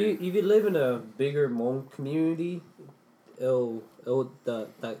picking on you. if you live in a bigger Hmong community,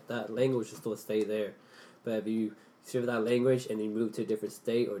 that language will still stay there. But if you share that language and you move to a different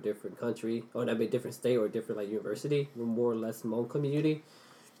state or different country, or I mean different state or different like university, with more or less Hmong community,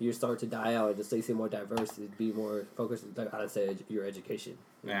 you start to die out and the states get more diverse. It'd be more focused, like I said, your education.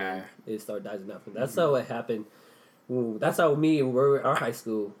 And then it start dying out. And that's how it happened. That's how our high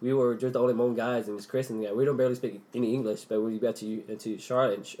school, we were just the only Hmong guys in this Christian guy. We don't barely speak any English, but when you got into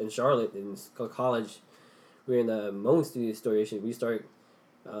Charlotte in college, we were in the Hmong situation. We start,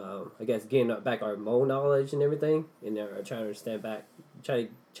 I guess, getting back our Hmong knowledge and everything, and they're trying to understand back, trying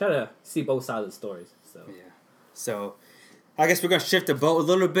to see both sides of the stories. So Yeah. So, I guess we're going to shift the boat a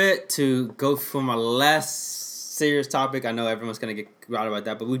little bit to go from a less serious topic. I know everyone's going to get out about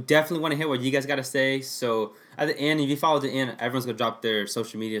that, but we definitely want to hear what you guys got to say. So, at the end, if you follow the end, everyone's going to drop their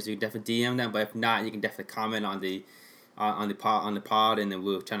social media, so you can definitely DM them. But if not, you can definitely comment on the pod, and then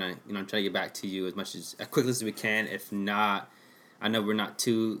we'll try to get back to you as quickly as we can. If not, I know we're not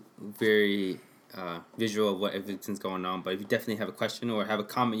too very visual of what everything's going on, but if you definitely have a question or have a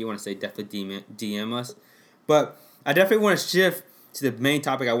comment you want to say, definitely DM us. But I definitely want to shift to the main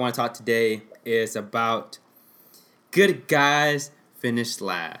topic I want to talk today is about good guys finish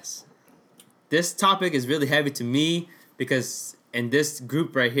last. This topic is really heavy to me because in this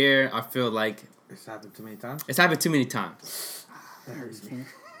group right here, I feel like It's happened too many times. it's happened too many times. That hurts me.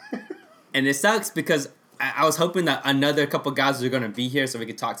 And it sucks because I was hoping that another couple guys were going to be here so we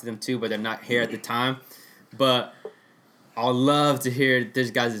could talk to them too, but they're not here at the time. But I'd love to hear this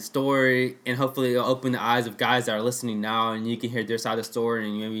guys' story, and hopefully it'll open the eyes of guys that are listening now, and you can hear their side of the story,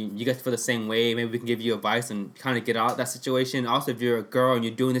 and maybe you guys feel the same way. Maybe we can give you advice and kind of get out of that situation. Also, if you're a girl and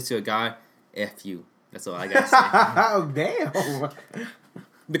you're doing this to a guy, F you. That's all I got to say. Oh, damn.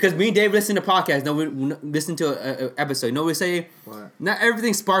 Because me and Dave listen to podcasts. No, we listen to an episode. You know what we say? What? Not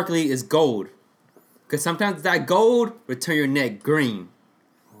everything sparkly is gold. Because sometimes that gold will turn your neck green.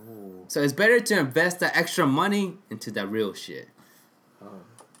 Oh. So it's better to invest that extra money into that real shit. Oh.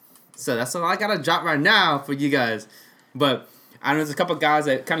 So that's all I got to drop right now for you guys. But I know there's a couple guys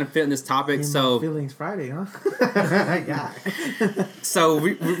that kind of fit in this topic. In So my feelings Friday, huh? Yeah. So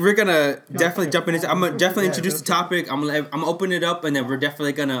we're gonna definitely jump into. I'm gonna definitely introduce the topic. I'm gonna open it up, and then we're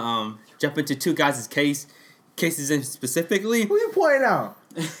definitely gonna jump into two guys' cases in specifically. Who you pointing out?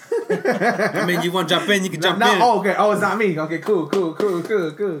 I mean, you want to jump in, you can jump in. Oh, okay. Oh, it's not me. Okay, cool.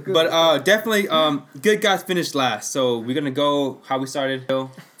 But definitely, good guys finished last. So we're gonna go how we started.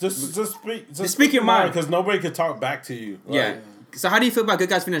 Just speak your mind. because nobody can talk back to you. Like, Yeah. So how do you feel about good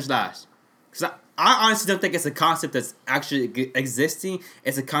guys finish last? Because I honestly don't think it's a concept that's actually existing.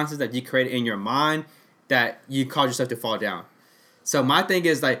 It's a concept that you created in your mind that you cause yourself to fall down. So my thing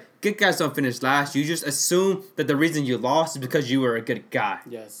is, like, good guys don't finish last. You just assume that the reason you lost is because you were a good guy.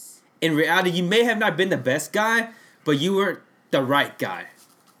 Yes. In reality, you may have not been the best guy, but you were the right guy.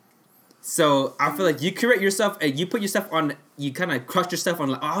 So I feel like you correct yourself and you put yourself on, you kind of crush yourself on,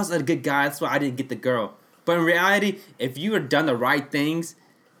 like, oh, I was a good guy, that's why I didn't get the girl. But in reality, if you had done the right things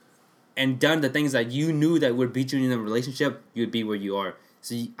and done the things that you knew that would beat you in a relationship, you would be where you are.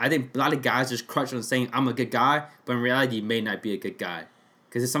 So I think a lot of guys just crush on saying I'm a good guy, but in reality, you may not be a good guy.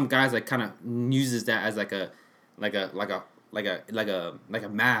 Because there's some guys that kind of uses that as like a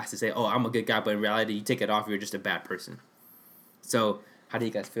mask to say, oh, I'm a good guy, but in reality, you take it off, you're just a bad person. So how do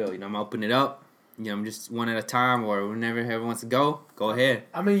you guys feel? You know, I'm gonna open it up. just one at a time, or whenever whoever wants to go ahead.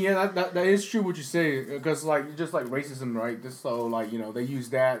 I mean, yeah, that is true what you say, because like just like racism, right? Just so like they use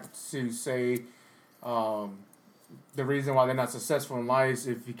that to say, the reason why they're not successful in life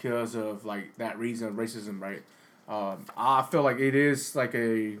is because of like that reason of racism, right? I feel like it is like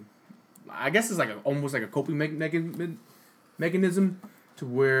I guess it's like almost like a coping mechanism to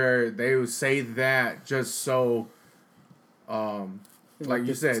where they would say that just so, like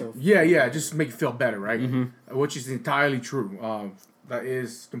you said, yeah, just make you feel better, right? Mm-hmm. Which is entirely true. That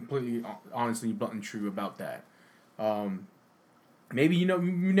is completely, honestly, blunt and true about that. Maybe you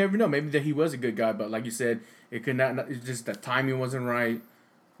never know. Maybe that he was a good guy, but like you said, it could not. It's just the timing wasn't right.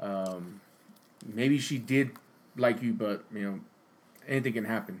 Maybe she did like you, but anything can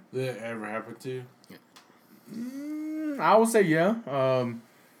happen. Did it ever happen to you? I would say yeah.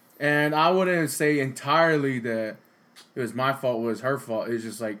 And I wouldn't say entirely that it was my fault, it was her fault. It's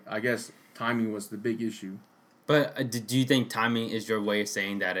just like, I guess timing was the big issue. But do you think timing is your way of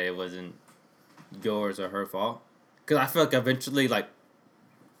saying that it wasn't yours or her fault? Because I feel like eventually, like,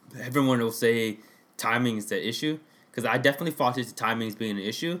 everyone will say timing is the issue. Because I definitely fought into timing as being an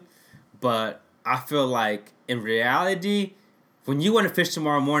issue. But I feel like, in reality, when you want to fish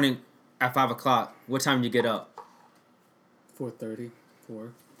tomorrow morning at 5 o'clock, what time do you get up? 4:30,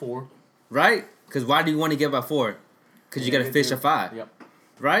 4. Right? Because why do you want to get up at 4? Because you got to fish at 5. Yep.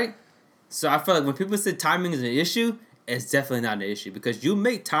 Right? So I feel like when people say timing is an issue, it's definitely not an issue. Because you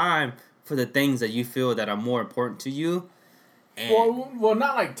make time for the things that you feel that are more important to you. And Well,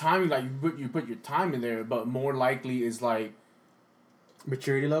 not like timing, like you put your time in there, but more likely is like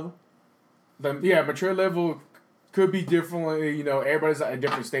Maturity level? mature level could be different. Everybody's at a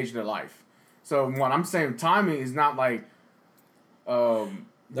different stage of their life. So when I'm saying timing is not like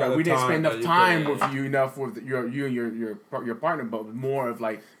that we didn't spend enough time with you enough with you and your partner, but more of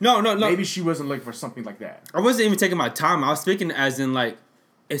like no. Maybe she wasn't looking for something like that. I wasn't even taking my time. I was speaking as in like,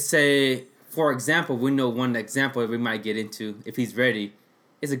 for example, we know one example we might get into if he's ready.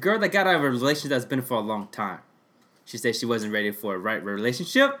 Is a girl that got out of a relationship that's been for a long time. She said she wasn't ready for a right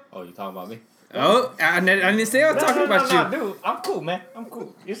relationship. Oh, you talking about me? Oh, I didn't say I was talking about you. Dude, I'm cool, man. I'm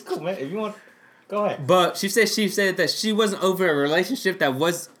cool. It's cool, man. If you want, go ahead. But she said that she wasn't over a relationship that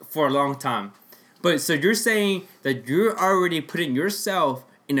was for a long time. But so you're saying that you're already putting yourself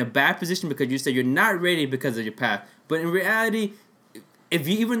in a bad position because you said you're not ready because of your past. But in reality,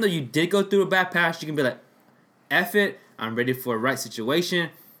 even though you did go through a bad past, you can be like, F it, I'm ready for a right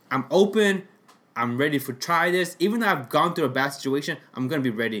situation. I'm open. I'm ready to try this. Even though I've gone through a bad situation, I'm going to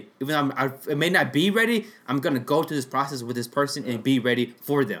be ready. Even though I may not be ready, I'm going to go through this process with this person and be ready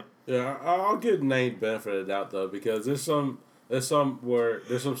for them. Yeah, I'll give Nate benefit of the doubt though, because there's some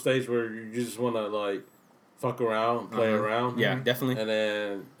stage where you just want to like fuck around, play around. Yeah, definitely. And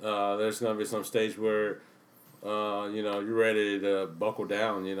then there's gonna be some stage where you're ready to buckle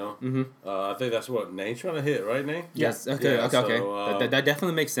down. Mm-hmm. I think that's what Nate's trying to hit, right, Nate? Yes. Okay. Yeah, Okay. so, That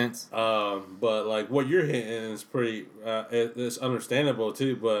definitely makes sense. But like what you're hitting is pretty. It's understandable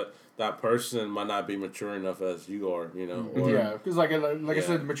too, but that person might not be mature enough as you are. Or, Yeah, because like I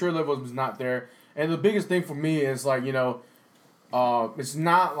said, mature level was not there, and the biggest thing for me is like it's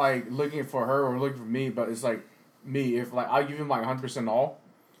not like looking for her or looking for me, but it's like me. If like I give him like 100% all,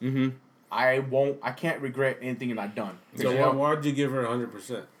 I can't regret anything that I've done. So why'd you give her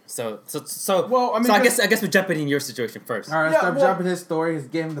 100%? So well, I mean, so I guess we're jumping in your situation first. All right, stop jumping his story. Just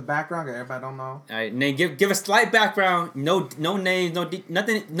give him the background because everybody don't know. All right, Nate, give a slight background. No names,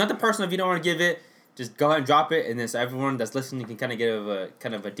 nothing personal. If you don't want to give it, just go ahead and drop it, and then so everyone that's listening can kind of give a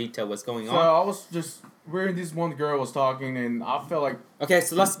detail what's going on. I was just this one girl was talking, and I felt like okay,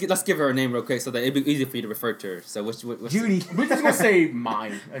 so let's give her a name real quick so that it'd be easy for you to refer to her. So what's Judy? we're just gonna say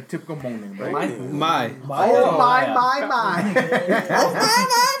mine, a typical Mon name, right? My. Oh my.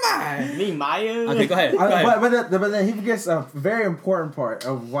 Me, Maya. Okay, go ahead. But then he forgets a very important part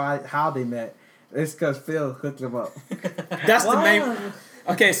of how they met. It's because Phil hooked them up. That's the main.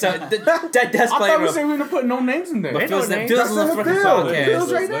 Okay, so that's I thought playing. we said we were gonna put no names in there. But Phil's That's the fucking Phil. podcast.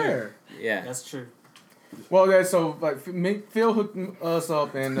 Phil's right there. Yeah. That's true. Well, yeah, so like Phil hooked us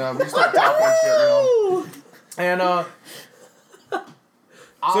up, and we started talking and shit, And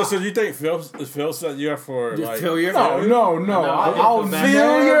So you think Phil set you up for like? Phil, you're no. I'll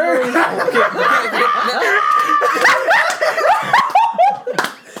Failure.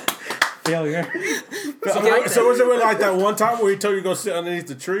 Failure. So was it really like that one time where he told you to go sit underneath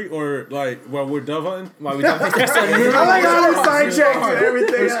the tree, or like while we're dove hunting? Why we don't I like all the side checks and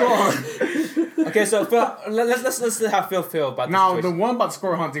everything. Okay, so Phil, let's see how Phil feel about Now this the situation. one about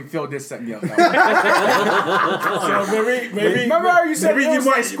squirrel hunting, Phil did set me up. Though. So maybe Remember you said maybe you you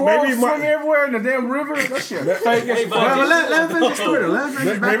might squirrels maybe you swimming might everywhere in the damn river? That shit fake as fuck. Well, let him finish the story. Let him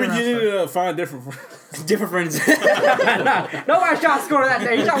finish maybe back you on need that to find different. Different friends. Nobody shot score that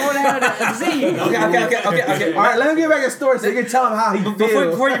day. He shot one out of the Z. Okay. stuff. All right, let him get back his story so you can tell him how he feels.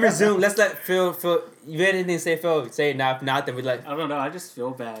 Before you resume, let's let Phil. You had anything to say, Phil? Say it now. If not, then we like. I don't know. I just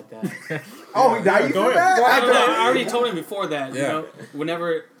feel bad that. Oh, now you Go feel ahead. bad? I already told him before that. Yeah. You know,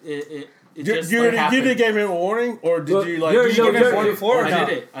 whenever it You just already happened. gave him a warning, or did Well, you like? you're- Did you you're- give him a you're- warning before? or I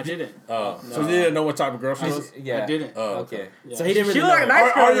not? didn't. Oh, so you didn't know what type of girl she was? Yeah. I didn't. Oh, Okay. Yeah. So he didn't really She looked like a know.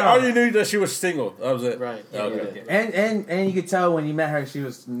 nice girl. All though. you knew that she was single. That was it. Right. Okay. And you could tell when you met her she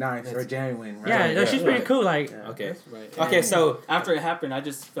was nice or genuine, right? Yeah, no, she's pretty cool. Like, Okay. Right. Okay. And So after it happened, I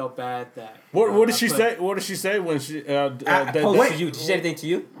just felt bad that. What did I she put- say? What did she say when she? wait. To you? Did she say anything to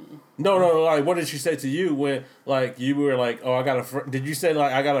you? No. Like, what did she say to you when, like, you were like, "Oh, I got a friend"? Did you say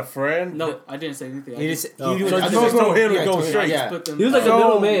like, "I got a friend"? No, I didn't say anything. I You just, just. So I you just just told him to yeah, go told him, straight. Yeah. put them, He was like the So-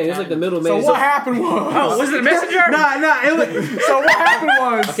 middleman. He was like the middleman. So what happened was? oh, was it a messenger? Nah, it was. So what happened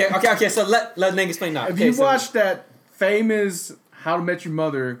was? Okay. So let Ning explain now. If Okay, you so- watched that famous How to Met Your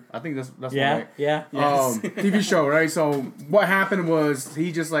Mother, I think that's the Yeah, right. yeah. TV show, right? So what happened was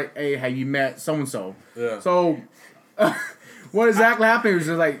he just like, hey, have you met so and so? Yeah. So what exactly happened was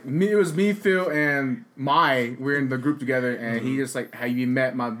just like it was me, Phil, and Mai. We're in the group together, and he just like, have you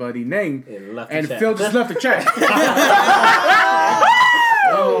met my buddy Ning? And left the And chat. Phil just left the chat.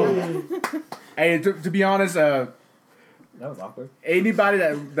 Hey, to be honest, That was awkward. anybody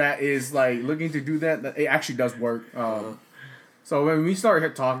that is like looking to do that it actually does work. So when we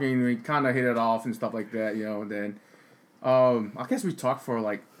started talking, we kind of hit it off and stuff like that, you know. And then I guess we talked for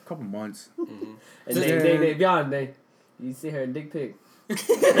like a couple months. And they be honest, you see her dick pic. No,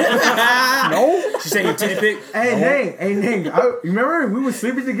 She said your titty pic. Hey, Ning, you remember we were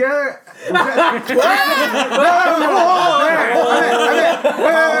sleeping together?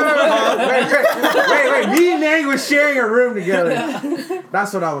 Wait. Me and Ning was sharing a room together.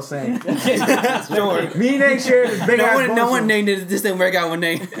 That's what I was saying. Don't worry. Me and Ning shared this big ass No one bullshit. named it. This didn't work out with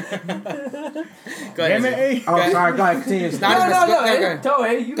name. Go damn it, ahead. hey. Oh, sorry. Go ahead. Continue. No. Tell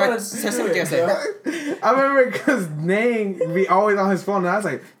her, you Go gotta. ahead. Say something you gotta say. I remember because Ning be always on his phone, and I was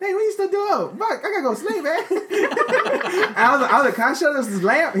like, "Ning, what you still doing? Fuck, I gotta go sleep, man." And I was like, "Can I show this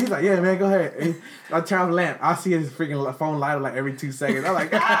lamp?" He's like, "Yeah, man, go ahead." And I turn on the lamp. I see his freaking phone light up like every 2 seconds. I'm like,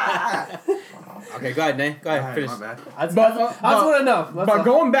 "Ah!" Okay, go ahead, Nate. Go ahead. Alright, Finish. my bad. I just But- want to know. That's But all.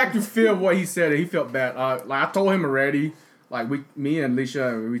 going back to Phil, what he said, he felt bad. Like I told him already. Like me and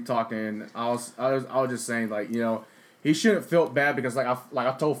Alicia, we talked, and I was just saying, like, you know, he shouldn't feel bad because I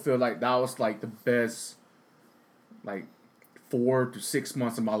told Phil, like, that was like the best, like, 4 to 6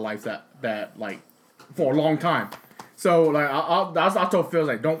 months of my life that like for a long time. So like I told Phil,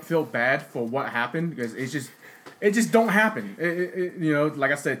 like, don't feel bad for what happened because it just don't happen. You know,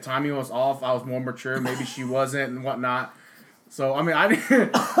 like I said, timing was off. I was more mature. Maybe she wasn't and whatnot. So I mean, I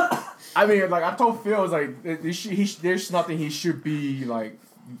didn't. I mean, like I told Phil, I was like, there's nothing he should be like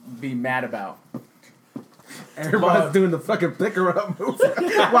be mad about. Everybody's doing the fucking picker up move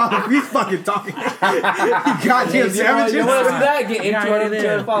while he's fucking talking. You goddamn savages. You want to see that? Get Yeah,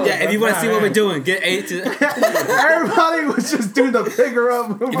 200 followers. Yeah, if you want to see what we're doing, get 8 to. Everybody was just doing the picker up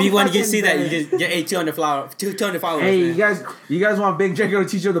move. If you want to Fucking see that, day. you just get 200 followers. Hey, man. you guys want Big Draco to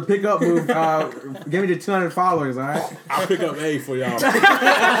teach you the pickup move? Give me the 200 followers, all right? I'll pick up A for y'all.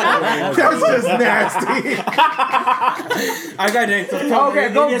 That's just nasty. I got Nate.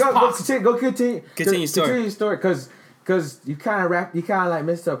 Okay, go continue. Continue your story. Continue your story, cause you kind of like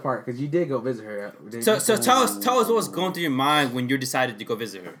missed that part, cause you did go visit her. So tell us what was going through your mind when you decided to go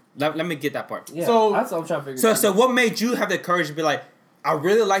visit her. Let me get that part. Yeah, So- that's what I'm trying to figure out. So what made you have the courage to be like, I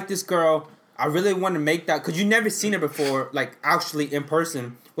really like this girl. I really want to make that, because you never seen her before, like actually in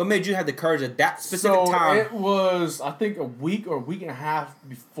person. What made you have the courage at that specific time? It was, I think, a week or a week and a half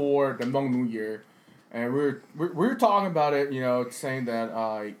before the Hmong New Year, and we were talking about it. You know, saying that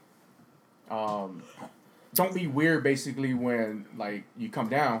don't be weird, basically, when like you come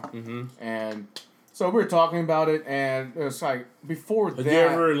down, and so we were talking about it, and it was like before Have that. you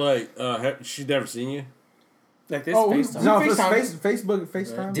ever like? She's never seen you. like this Oh, FaceTime. No, FaceTime. Facebook,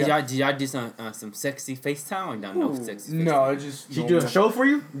 FaceTime. Did y'all do some sexy FaceTime or no sexy FaceTime? No, it just She do a show for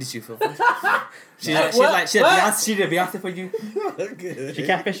you? Did you feel She did Beyonce for you. She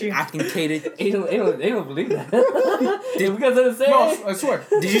catfish you? I can cater. They don't believe that. Because of the same. No, I swear.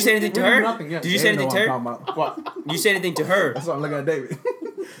 Did you say anything to We do her? nothing, yeah. Did you say They know anything to what I'm her? talking about. What? Did you say anything to her? That's what I'm looking at David.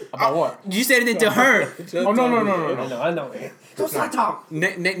 About what? You said anything to her. Oh no. I know. Don't start talking.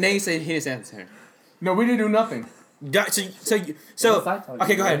 Nay said he didn't answer her. No, we didn't do nothing. So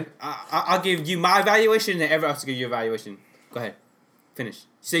okay, go ahead. I'll give you my evaluation, and everyone else will give you evaluation. Go ahead, finish.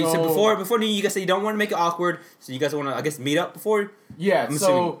 So you said before you guys said you don't want to make it awkward, so you guys want to, I guess, meet up before. Yeah. I'm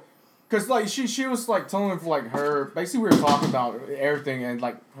assuming. Cause like she was like telling like her basically we were talking about everything and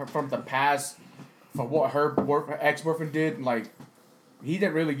like from the past, for what her ex boyfriend did. Like he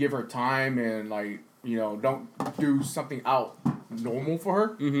didn't really give her time and like don't do something out normal for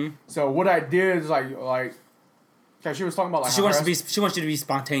her. Mm-hmm. So what I did is like. Cause she was talking about like she wants you to be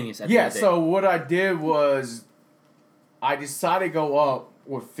spontaneous. At the yeah. end of the day. So what I did was, I decided to go up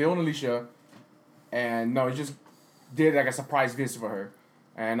with Phil and Alicia, and just did like a surprise visit for her,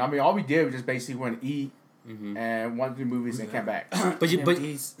 and I mean all we did was just basically went to eat and went to the movies and came back. but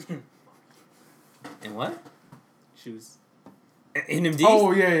and what? Shoes. NMDs?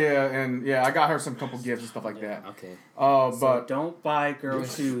 Oh yeah, I got her some couple gifts and stuff like that. Okay. So But don't buy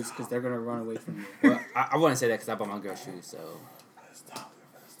girls shoes because they're gonna run away from you. Well, I wouldn't say that because I bought my girl shoes. So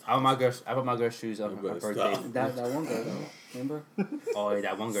I bought my girl shoes on her birthday. That one girl though, remember? Oh, yeah,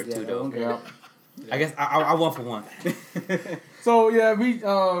 that one girl Yeah, too that though. one girl. yeah. I guess I won for one. So yeah, we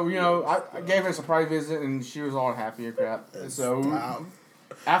I gave her a surprise visit and she was all happy and crap. So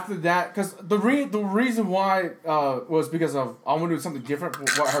after that, because the reason why was because of I want to do something different from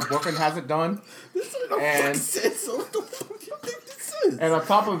what her boyfriend hasn't done. And and on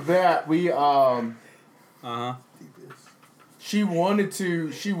top of that, we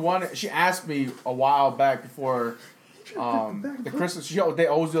she asked me a while back before the Christmas. They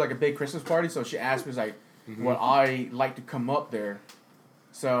always do like a big Christmas party, so she asked me like would I like to come up there.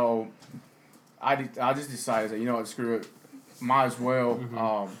 So I just decided that what, screw it, might as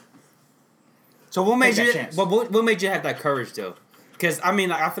well. So what made you? chance. What made you have that courage though? Because I mean,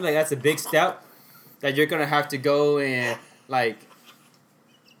 like, I feel like that's a big step that you're gonna have to go and like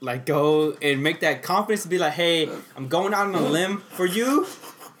go and make that confidence to be like, hey, I'm going out on a limb for you.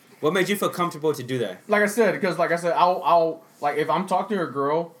 What made you feel comfortable to do that? Like I said, I'll like if I'm talking to a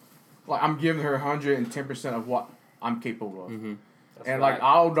girl, like I'm giving her 110% of what I'm capable of, and right. like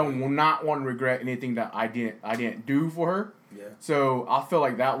I will not want to regret anything that I didn't do for her. Yeah. So I feel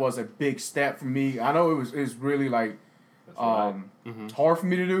like that was a big step for me. I know it was really like hard for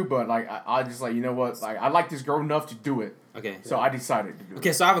me to do, but like I just like what, like I like this girl enough to do it. Okay. So I decided to do it.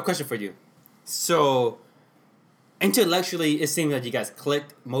 Okay, so I have a question for you. So intellectually, it seems like you guys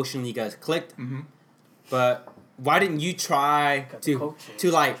clicked. Emotionally, you guys clicked. Mm-hmm. But why didn't you try to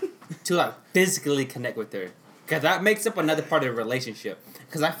physically connect with her? Because that makes up another part of the relationship.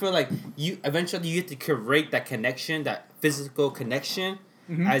 Because I feel like you eventually have to create that connection, that physical connection,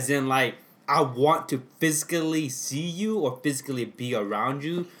 as in like I want to physically see you or physically be around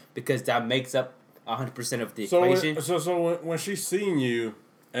you, because that makes up 100% of the equation. So when she's seeing you,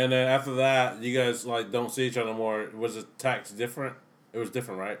 and then after that you guys like don't see each other more, was the text different? It was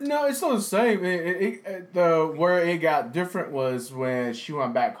different, right? No, it's still the same. Where it got different was when she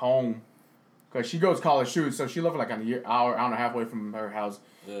went back home, because she goes to college shoot, so she lived like an hour and a half away from her house.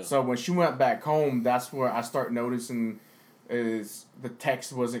 Yeah. So when she went back home, that's where I start noticing is the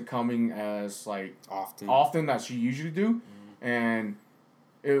text wasn't coming as like often that she usually do, and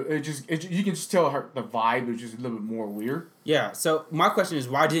it you can just tell her the vibe is just a little bit more weird. Yeah. So my question is,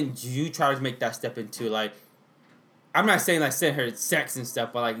 why didn't you try to make that step into like? I'm not saying like send her sex and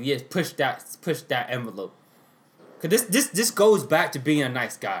stuff, but like push that envelope. Cause this goes back to being a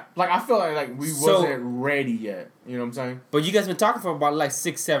nice guy. Like I feel like we wasn't ready yet. You know what I'm saying? But you guys been talking for about like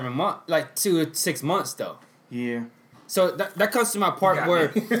 6-7 months, like 2 to 6 months though. Yeah. So that comes to my part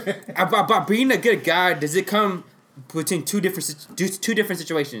where about being a good guy, does it come between two different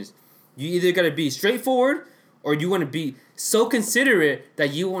situations? You either gotta be straightforward, or you want to be so considerate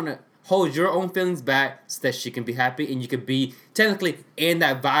that you want to hold your own feelings back so that she can be happy and you can be technically in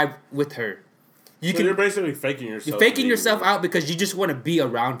that vibe with her. You're basically faking yourself. You're faking yourself out because you just want to be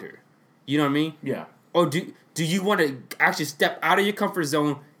around her. You know what I mean? Yeah. Or do you want to actually step out of your comfort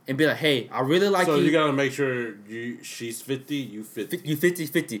zone and be like, hey, I really like you. So you got to make sure she's 50, you 50. You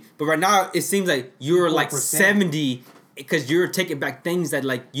 50-50. But right now, it seems like you're 4%. like 70 because you're taking back things that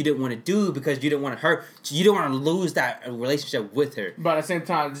like you didn't want to do because you didn't want to hurt. So you don't want to lose that relationship with her. But at the same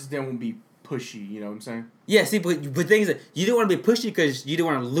time, this didn't want to be pushy. You know what I'm saying? Yeah, see, but things that you didn't want to be pushy because you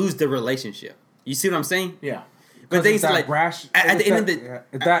didn't want to lose the relationship. You see what I'm saying? Yeah. But things that like brash, at the end of the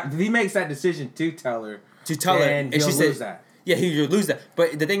if he makes that decision to tell her, and she says that. Yeah, he'll lose that.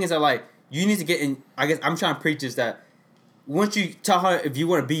 But the thing is that like you need to get in. I guess I'm trying to preach is that once you tell her if you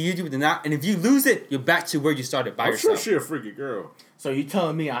want to be you, then not, and if you lose it, you're back to where you started by I'm sure yourself. she a freaky girl. So you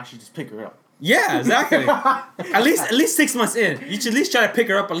telling me I should just pick her up? Yeah, exactly. at least 6 months in. You should at least try to pick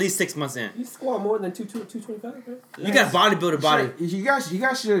her up at least 6 months in. You squat more than 225, right? You got a bodybuilder body. You guys should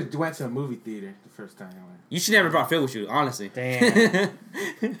have went to a movie theater the first time you went. You should never brought Phil with you, honestly. Damn.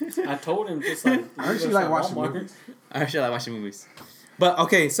 I told him just like. Aren't you like watching movies? I actually like watching movies. But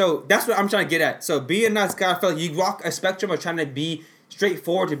okay, so that's what I'm trying to get at. So being a nice guy, I feel like you walk a spectrum of trying to be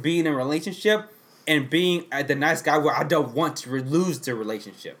straightforward to being in a relationship and being the nice guy where I don't want to lose the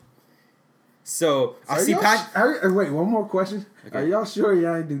relationship. So I see Pat. Wait, one more question. Okay. Are y'all sure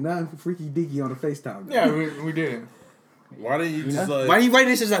y'all ain't do nothing freaky deaky on the FaceTime? Yeah, we did. Why didn't you just like? Why do you write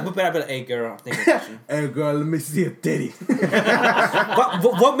this just like whip it up like, hey girl, I'm thinking about you. Hey girl, let me see a titty.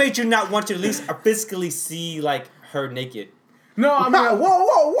 what made you not want to at least physically see like her naked? No, I mean,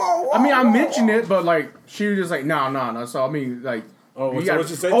 whoa. I mean, I mentioned it, but like she was just like, no. So I mean, like, Oh, you so gotta- what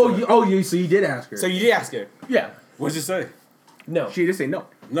you say? So you did ask her. So you did ask her. yeah, What'd you say? No. she did say no.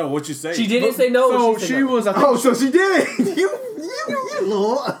 No, what you say? She didn't say no. So said she no. was. I think, Oh, so she did it. you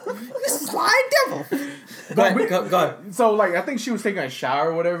little. You sly devil. Go ahead. Go ahead. so like I think she was taking a shower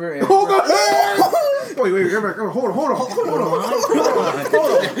or whatever. And Hold on. Wait, hold on.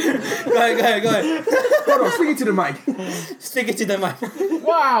 Go ahead. Hold on, speak it to the mic. Stick it to the mic.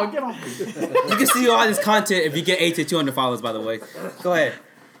 wow, get off me. You can see all this content if you get 8 to 200 followers, by the way. Go ahead.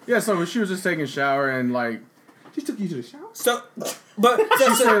 Yeah, so she was just taking a shower and like She took you to the shower? So, but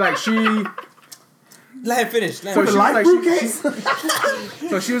she said like she. let him finish. Let So him she finish. was like Fruitcase?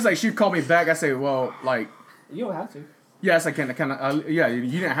 so she was like she called me back. I said, well, like You don't have to. yes, I can. Yeah,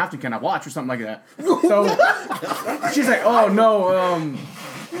 you didn't have to. Can I watch or something like that? So she's like, oh no,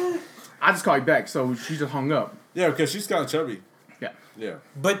 I just called you back. So she just hung up. Yeah, because she's kind of chubby. Yeah. Yeah.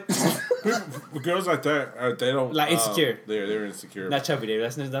 But Girls like that, they don't Like insecure. They're insecure. not chubby, Dave.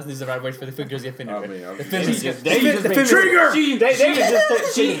 That's the right word for the girls get offended. I Right? mean, The I'm feminists just- get- they the just feminists- been Trigger.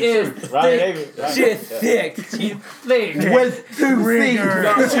 She is Right, David? Right. She is thick. She thick. With two fingers.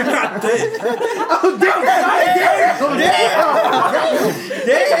 No, she's not thick.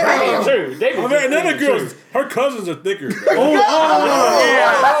 Damn. True. David. I mean, another girl's, her cousins are thicker. Oh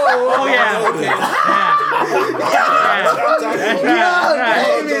yeah.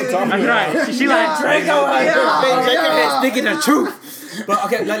 That's right. She like Draco is thinking the truth. But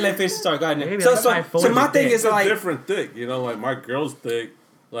okay, let finish the story. Go ahead. Nick. Maybe So that's my so my phone thing is is It's a like different thick. You know, like my girl's thick.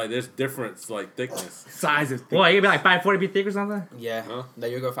 Like there's difference, like thickness. Size is thick. Well, you be like 5'4" to be thick or something? yeah.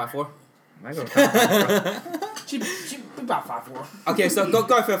 That your girl 5'4"? I go 5'4". She about 5'4". Okay, so go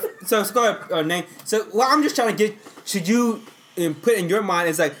ahead. So go ahead, name. So what I'm just trying to get, should you put in your mind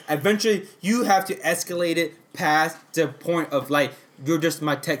is like eventually you have to escalate it past the point of like you're just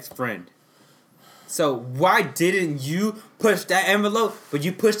my text friend. So why didn't you push that envelope, but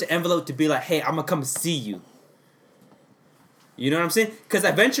you pushed the envelope to be like, hey, I'm gonna come see you. You know what I'm saying? Because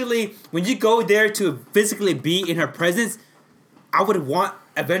eventually, when you go there to physically be in her presence, I would want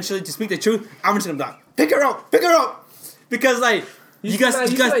eventually to speak the truth. I'm just gonna be like, pick her up, because like you guys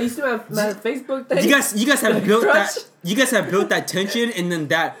still have my Facebook thing. you guys have built Crush? that. You guys have built that tension and then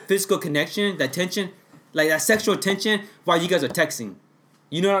that physical connection, that tension, like that sexual tension, while you guys are texting.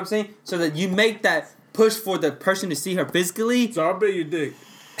 You know what I'm saying? So that you make that push for the person to see her physically. So I'll bet you dick.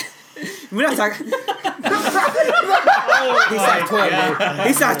 We're not talking. He's size 12. Man.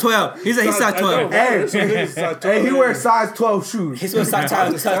 He's size 12. He's size 12. Hey, he wears size 12 shoes. He's size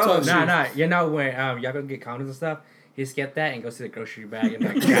 12. Nah. You know when y'all go get condoms and stuff, he just get that and goes to the grocery bag and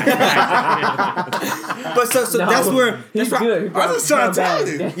like. But so No, that's where he's good. I was trying to tell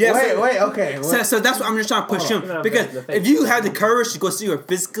you. Yeah, Okay. so that's what I'm just trying to push him, because if you had the courage to go see her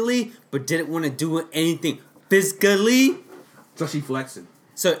physically but didn't want to do anything physically, So she flexing.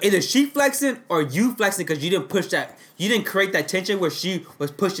 so either she flexing or you flexing because you didn't push that, you didn't create that tension where she was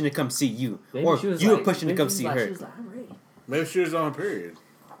pushing to come see you, Maybe or she was you were like- pushing to maybe come she see was like- her. She was like, I'm ready. Maybe she was on her period.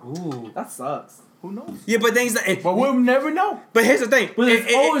 Ooh, that sucks. Who knows? Yeah, but things like, But we'll never know. but here's the thing. But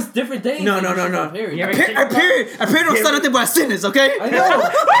it's always different things. No. Period. Yeah, A period don't start nothing but a sentence, okay? I know.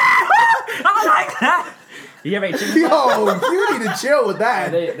 I like that. You ever ate chicken? Yo, you need to chill with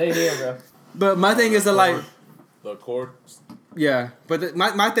that. they here, bro. But my thing is that like, The cord. yeah. But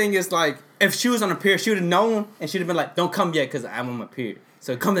my thing is like, if she was on a period, she would have known and she'd have been like, don't come yet because I'm on my period.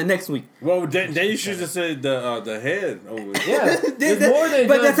 So come the next week. Well, then you should have said the head over. Yeah, it's more than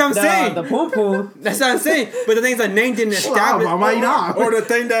But that's just what I'm saying. The poo poo. That's what I'm saying. But the things like name didn't establish. I might not. Or the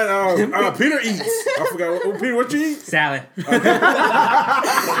thing that Peter eats. I forgot. Peter, what you eat? Salad.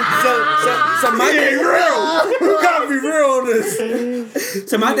 So my Be thing, real. You gotta be real on this.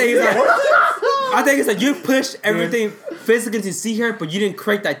 so my thing is like, I think it's like you pushed everything physically to see her, but you didn't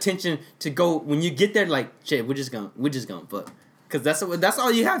create that tension to go when you get there. Like shit, we're just gonna fuck. Cause that's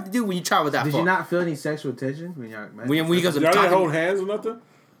all you have to do when you travel that Did far. you not feel any sexual tension when y'all met? When you guys Y'all didn't hold hands or nothing?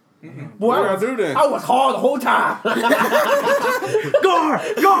 Boy, What did I do then? I was hard the whole time. Guard!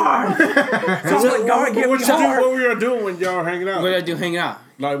 What were y'all doing when y'all were hanging out? What did I do hanging out?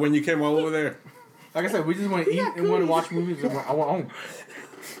 Like when you came all over there? Like I said, we just want to eat and want to watch movies. And I want home.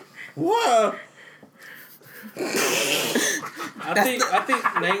 What? I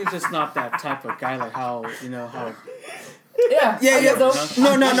think Nate's just not that type of guy. Like how how. Yeah. No.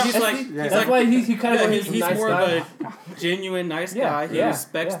 He's like That's why he kind of he's nice more guy. of a genuine nice guy. He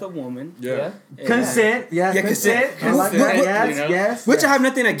respects the woman. Yeah. Consent, yes, Yeah, consent. consent. I like that. What- Yes, you know? yes. Which yes. I have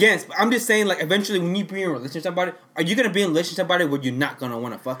nothing against, but I'm just saying, like, eventually when you be in a relationship with somebody, are you gonna be in a relationship with somebody where you're not gonna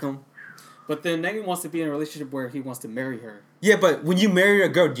want to fuck him? But then Nate wants to be in a relationship where he wants to marry her. Yeah, but when you marry a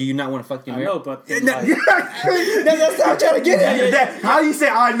girl, do you not want to fuck your I girl? know, but then, No, like, that's what I'm trying to get at. How you say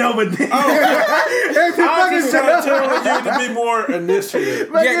I know, but then I was just trying to tell you to be more initiative.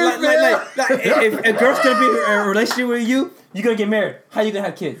 Yeah, like if a girl's gonna be in a relationship with you, you're gonna get married. How you gonna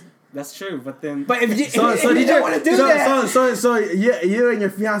have kids? that's true. But then, But if you, So if did you you don't want to do that, So you and your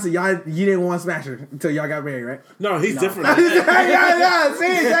fiance, you didn't want to smash her until y'all got married, right? No, he's different. yeah.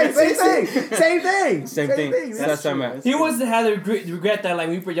 Same thing. Same thing. So that's what I'm at. He wants to have the regret that like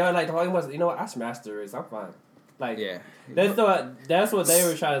y'all like talking about. You know what? I smashed her. I'm fine. Like Yeah. That's what they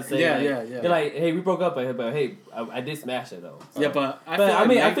were trying to say. Yeah, like, yeah. They're like, hey, we broke up, but hey, I did smash it though. yeah, but I But feel I like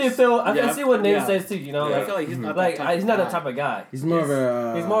mean, Nate's- I see what Nate yeah. says too. You know, Yeah. I feel like he's not like that type he's not of that type of guy. He's more of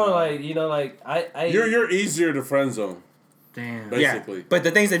a. He's more like I. You're easier to friend zone, Damn. basically. Yeah. But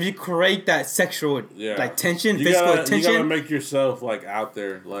the thing is, if you create that sexual like tension, You physical gotta tension, make yourself like out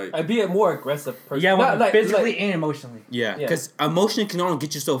there, like I'd be a more aggressive person. Yeah, well, Not, physically and emotionally. yeah, Yeah. because emotion can only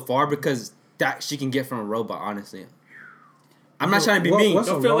get you so far because that she can get from a robot. Honestly, I'm not trying to be mean. what's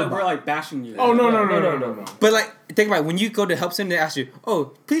Don't a feel like robot? we're like bashing you. Oh no. But like, think about it. When you go to help center, they ask you,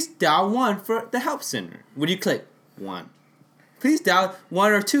 "Oh, please dial 1 for the help center." What do you click? 1. Please dial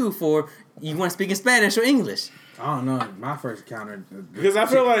 1 or 2 for you want to speak in Spanish or English. I don't know. My first encounter. because I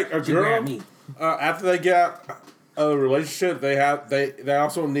feel like a she girl grabbed me. after they get a relationship, they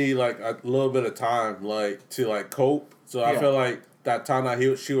also need like a little bit of time like to like cope. So I feel like that time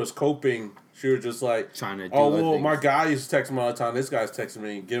that she was coping. She was just like Trying to do oh other well, things. my guy used to text me all the time. This guy's texting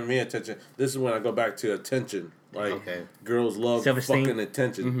me, giving me attention. This is when I go back to attention. Like Okay. girls love Self-esteem. fucking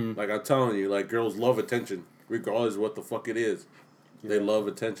attention. Like I'm telling you, like girls love attention, regardless of what the fuck it is. They love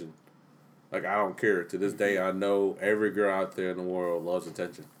attention. Like I don't care. To this day, I know every girl out there in the world loves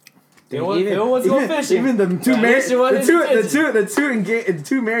attention. They want to go fishing. Even the two At married, least you want his attention. the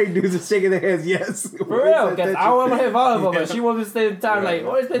two married dudes are shaking their heads. Yes, For real, because I want to hit volleyball, but she wanted to spend time like,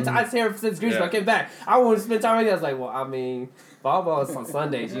 oh, it's been time here since Greece, but I came back. I want to spend time with you. I was like, well, I mean, volleyball is on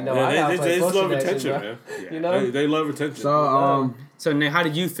Sundays, you know. I gotta they play just social love action, attention, bro. man. You know, They love attention. So So now, how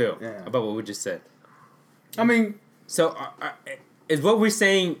did you feel Yeah. about what we just said? I mean, So is what we're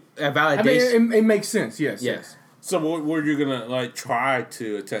saying a validation? I mean, it makes sense. Yes. Yes. So what were you gonna like try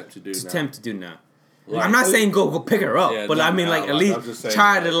to attempt to do? now? Attempt to do now. Like- I'm not saying go pick her up, Yeah, but no, I mean no, like at like, least I'm just saying,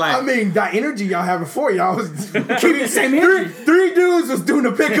 try to like- like. I mean, that energy y'all had before y'all was keeping the same energy. Three dudes was doing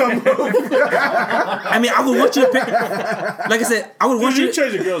the pickup move. I mean, I would want you to pick. Like I said, I would want Dude, you. you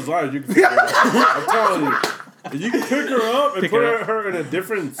change a girl's life. You can pick her up. I'm telling you. You can pick her up and Pick put her her in a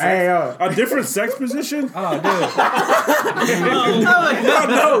different sex, Hey, yo. a different sex position. Oh, dude.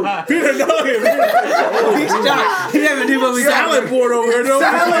 No, Peter, no, He's shocked. He haven't did what we salad board over here. No,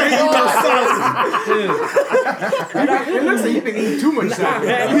 It looks like you been eating too much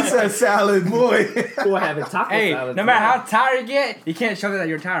salad. He said salad, boy. we're having taco Hey, salad. no matter how tired you get, you can't show that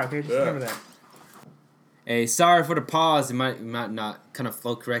you're tired, okay? Just remember that. Hey, sorry for the pause. It might not kind of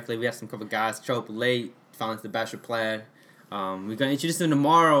flow correctly. We have some couple guys show up late. Found the bachelor plan. We're gonna introduce them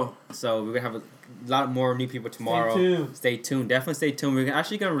tomorrow, so we're gonna have a lot more new people tomorrow. Stay tuned. Definitely stay tuned. We're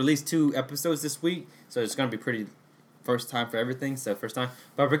actually gonna release 2 episodes this week, so it's gonna be pretty first time for everything. So first time,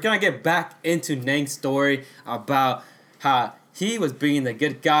 but we're gonna get back into Nang's story about how he was being the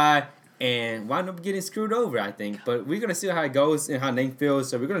good guy and wound up getting screwed over. I think, but we're gonna see how it goes and how Nang feels.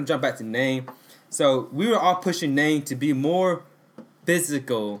 So we're gonna jump back to Nang. So we were all pushing Nang to be more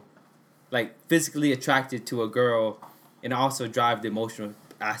physical. Like physically attracted to a girl, and also drive the emotional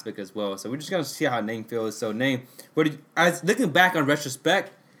aspect as well. So we're just gonna see how Nang feels. So Nang, as looking back on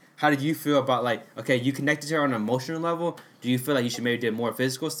retrospect, how did you feel about like okay, you connected to her on an emotional level? Do you feel like you should maybe did more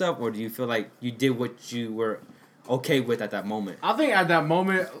physical stuff, or do you feel like you did what you were okay with at that moment? I think at that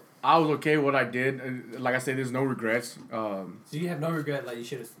moment I was okay with what I did. And like I said, there's no regrets. So you have no regret, like you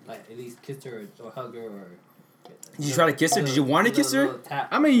should have like at least kissed her or hugged her or Did you try to kiss her? Did you want to kiss her?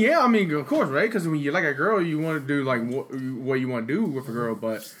 I mean, yeah, I mean, of course, right? Because when you like a girl, you want to do like what you want to do with a girl.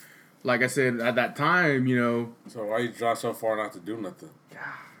 But like I said, at that time, you know. So why you drive so far not to do nothing?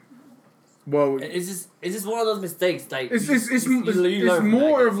 Well, It's just one of those mistakes. Like it's you learn from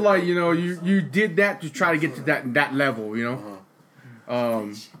more that, of like, you know, you did that to try to get to that level, you know.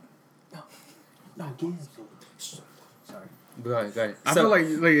 No, give him some. Go ahead. I feel like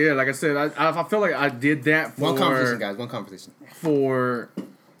yeah, like I said, I feel like I did that for one conversation, guys. One conversation.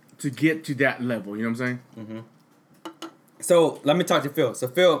 to get to that level. You know what I'm saying? So let me talk to Phil. So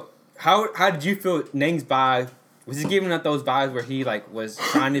Phil, how did you feel Nang's vibe? Was he giving up those vibes where he like was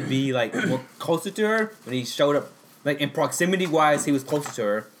trying to be like more closer to her when he showed up, like in proximity wise, he was closer to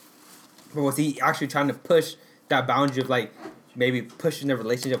her, but was he actually trying to push that boundary of like maybe pushing the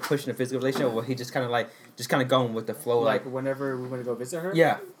relationship, pushing the physical relationship, or was he just kind of going with the flow? Like whenever we went to go visit her.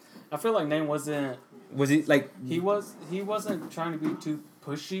 Yeah. I feel like Name wasn't. Was he like? He wasn't trying to be too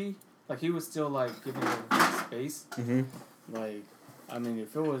pushy. Like he was still like giving her space. Mm-hmm. Like, I mean,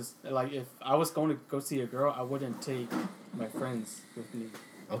 if it was like if I was going to go see a girl, I wouldn't take my friends with me.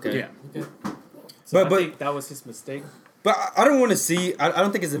 Okay. Yeah. So But- I think that was his mistake. But I don't want to see. I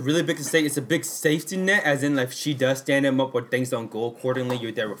don't think it's a really big mistake. It's a big safety net, as in like if she does stand him up or things don't go accordingly,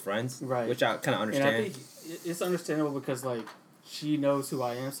 you're there with friends, Right. Which I kind of And I understand. think it's understandable because like she knows who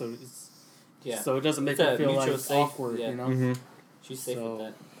I am, so Yeah. so it doesn't make It's her a feel like mutual safe, awkward, yeah. you know. Mm-hmm. She's safe So- with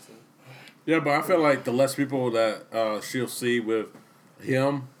that. So. Yeah, but I feel like the less people that she'll see with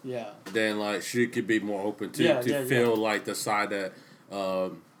him, Yeah. then like she could be more open to Yeah, feel like the side that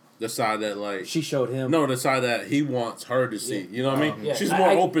like She showed him. no, the side that he wants her to see. You know what I mean? Yeah. She's more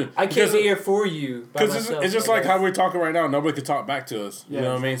open. I can't be here for you. Because it's just like how we're talking right now. Nobody can talk back to us. You Yeah, know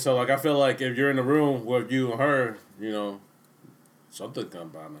what I mean? So like I feel like if you're in the room with you and her, you know, something come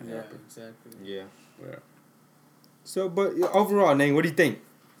by and Yeah. happen. Exactly. Yeah. Yeah. So, but overall, Nang, what do you think?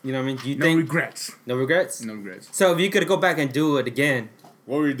 You know what I mean? Do you No think regrets. no regrets? No regrets. So if you could go back and do it again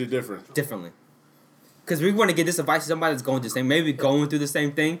What would you do different? differently, because we want to get this advice to somebody that's going through the same, maybe going through the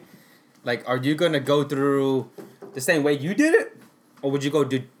same thing. Like, are you gonna go through the same way you did it, or would you go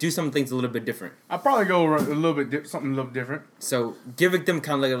do some things a little bit different? I'd probably go a little bit something a little different. So giving them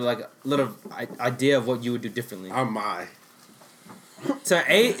kind of like a little idea of what you would do differently. I'm my. So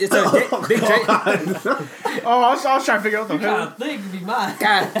Big J, Oh, I was trying to figure out the You kind hell. of think would be mine.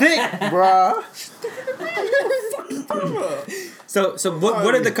 God thick. Bruh. So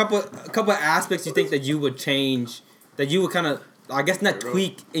what are the couple aspects you think that you would change, that you would kind of, I guess not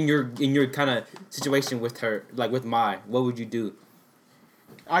tweak in your kind of situation with her, like with Mai? What would you do?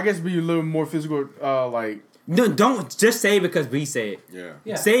 I guess be a little more physical, like. No, don't just say it because we say it. Yeah.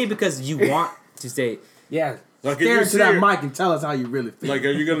 Yeah. Say it because you want to say it. Yeah. Like, if Stare you into see that her- mic and tell us how you really feel. Like,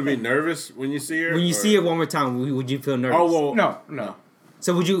 are you gonna be nervous when you see her? When you or- see it one more time, would you feel nervous? Oh well. No.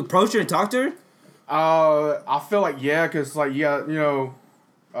 So would you approach her and talk to her? I feel like yeah, cause like yeah, you know,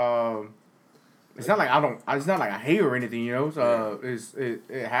 it's not like it's not like I hate her or anything, you know. So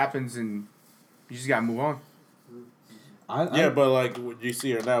it happens and you just gotta move on. Yeah, but like, when you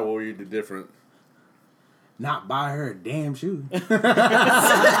see her now, what would you do different? Not buy her a damn shoe.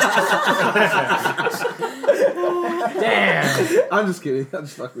 Damn. I'm just kidding. I'm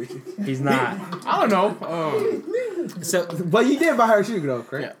just fucking with you. He's not. I don't know. So But you did buy her a shoe though,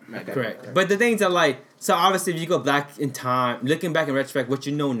 correct? correct. But the things are like, so obviously if you go back in time, looking back in retrospect, what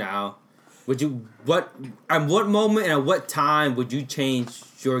you know now, at what moment and at what time would you change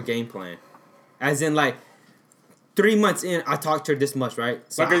your game plan? As in like 3 months in, I talked to her this much, right?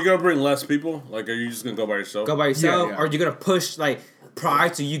 So Like, are you gonna bring less people? Like, are you just gonna go by yourself? go by yourself, Yeah. or are you gonna push like prior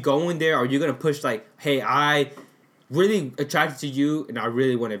to you going there? Are you gonna push like, hey, I really attracted to you and I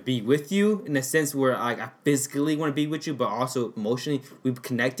really want to be with you in a sense where like I physically want to be with you, but also emotionally we've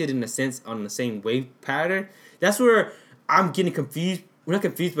connected in a sense on the same wave pattern. That's where I'm getting confused. We're not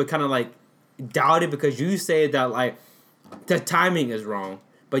confused, but kind of like doubted because you say that like the timing is wrong,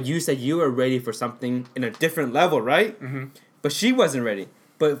 but you said you were ready for something in a different level, right? Mm-hmm. But she wasn't ready.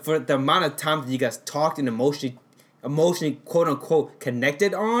 But for the amount of time that you guys talked and emotionally quote unquote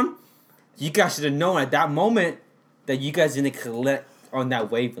connected on, you guys should have known at that moment that you guys didn't collect on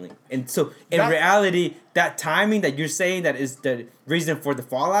that wavelength. And so in reality, that timing that you're saying that is the reason for the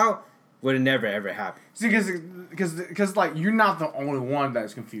fallout would have never ever happened. See, because like you're not the only one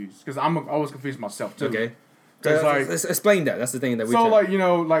that's confused. Because I'm always confused myself too. Okay. Because like Let's explain that. That's the thing that we so like you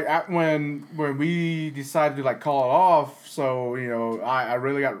know like when we decided to like call it off, so you know I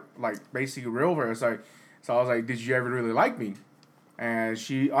really got like basically real with her. It's like so I was like, did you ever really like me? And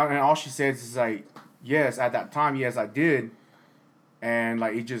all she says is like, yes, at that time, yes, I did, and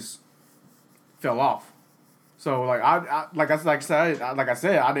like it just fell off. So like like I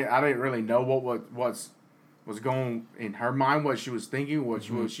said, I didn't really know what was going in her mind, what she was thinking, what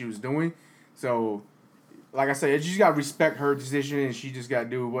she was doing. So, like I said, you just gotta respect her decision, and she just gotta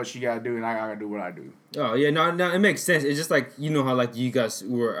do what she gotta do, and I gotta do what I do. Oh yeah, no, it makes sense. It's just like you know how like you guys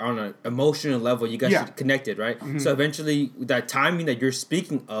were on an emotional level, you guys connected, right? Mm-hmm. So eventually, that timing that you're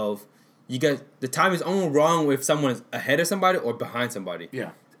speaking of, you guys, the time is only wrong if someone is ahead of somebody or behind somebody. Yeah.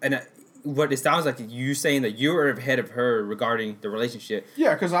 And what it sounds like you saying that you were ahead of her regarding the relationship.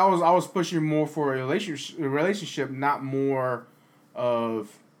 Yeah, because I was pushing more for a relationship, not more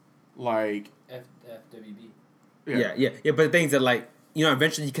of like FWB. Yeah. But the things that like you know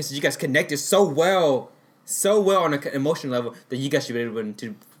eventually because you guys connected so well on an emotional level that you guys should be able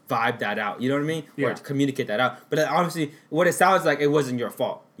to vibe that out. You know what I mean? Yeah. Or to communicate that out. But obviously, what it sounds like it wasn't your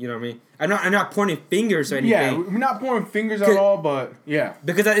fault. You know what I mean? I'm not pointing fingers or anything. Yeah, we're not pointing fingers at all, but yeah.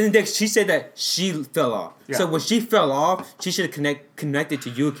 Because at the end of the day, she said that she fell off. Yeah. So when she fell off, she should have connected to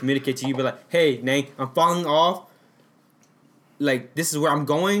you and communicate to you, be like, hey, Nate, I'm falling off. Like, this is where I'm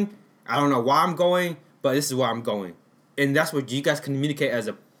going. I don't know why I'm going, but this is where I'm going. And that's what you guys communicate as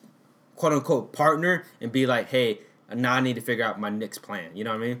a quote-unquote partner and be like, hey, now I need to figure out my next plan. You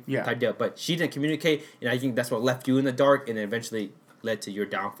know what I mean? Yeah. Type deal. But she didn't communicate, and I think that's what left you in the dark and eventually led to your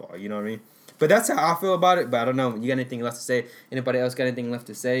downfall. You know what I mean? But that's how I feel about it. But I don't know. You got anything left to say? Anybody else got anything left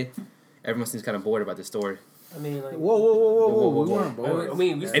to say? Everyone seems kind of bored about the story. I mean, like, Whoa. We weren't bored. I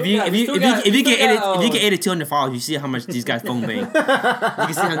mean, we If still you got- if we you still if you got- if we you still get got, if you get 8200 followers, you see how much these guys phone bang. You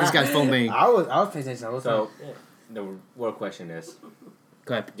can see how these guys phone bang. I was paying attention. I was So, the real question is,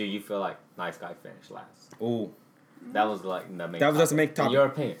 Go ahead. do you feel like Nice Guy finished last? Ooh. That was like the main. That was the main In topic. your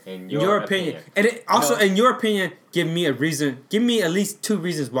opinion. In Your opinion. And it, also, in your opinion, give me a reason. Give me at least 2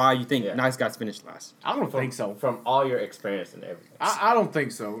 reasons why you think Yeah. Nice Guys finished last. I don't think so. From all your experience and everything. I don't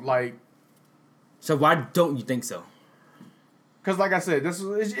think so. Like, So why don't you think so? because like I said, I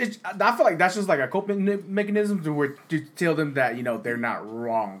feel like that's just like a coping mechanism to tell them that they're not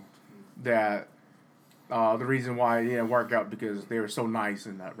wrong, that the reason why it didn't work out because they were so nice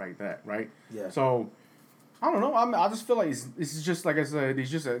and that right. Yeah. So I don't know. I just feel like it's just like I said. It's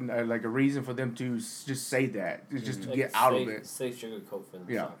just like a reason for them to just say that. It's just to like, get out of it. Safe sugar coat for them.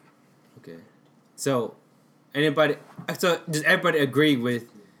 Yeah. Okay. So, does everybody agree with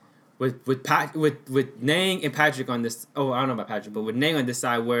Nang and Patrick on this? Oh, I don't know about Patrick, but with Nang on this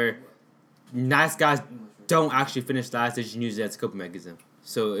side, where Nice Guys don't actually finish last, they should use it as a coping mechanism.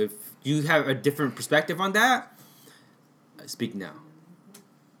 So, if you have a different perspective on that, speak now.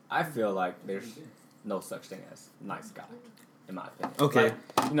 I feel like there's no such thing as nice guy, in my opinion. Okay.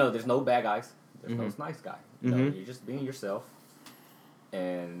 Like, there's no bad guys. There's no Mhm. nice guy. You're Mhm. just being yourself.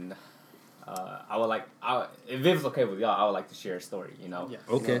 And if it was okay with y'all, I would like to share a story. Yeah.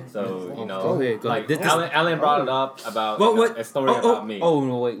 Okay. So Go ahead. like This- Alan brought it up about a story oh, about me. Oh,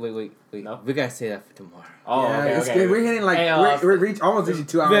 no, wait. No? We gotta say that for tomorrow. Oh, yeah, okay, it's okay. good. We're hitting like Hey, we're almost reaching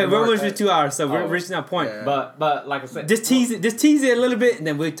 2 hours. We're mark. almost for 2 hours, so we're Oh. reaching that point. Yeah. But like I said, Just tease it a little bit, and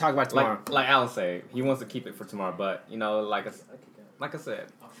then we'll talk about it tomorrow. like Alan said, he wants to keep it for tomorrow. But like I said,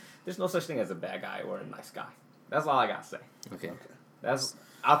 there's no such thing as a bad guy or a nice guy. That's all I gotta say. Okay.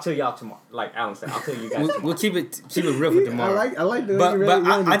 I'll tell y'all tomorrow. Like Alan said, I'll tell you guys. We'll keep it real for tomorrow. I like the way But- you really but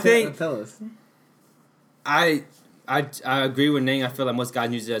willing I to think- tell us. I agree with Nang. I feel like most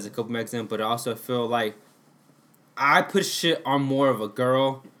guys use it as a coping mechanism, but I also feel like I put shit on more of a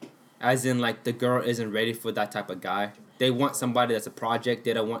girl, as in like the girl isn't ready for that type of guy. They want somebody that's a project.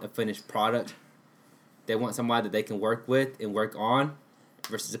 They don't want a finished product. They want somebody that they can work with and work on,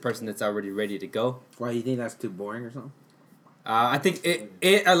 versus a person that's already ready to go. Why, you think that's too boring or something? I think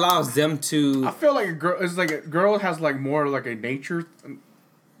it allows them to. I feel like a girl has like more like a nature,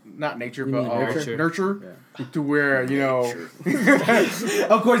 not nature, You but mean nurture? nurture to where Of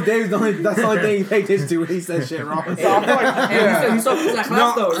course, that's the only thing he paid attention to when he said shit wrong. So I feel like, yeah. You saw that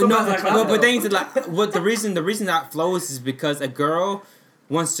class though. But things like what the reason that flows is because a girl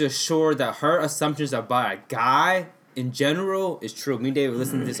wants to assure that her assumptions about a guy in general is true. Me and David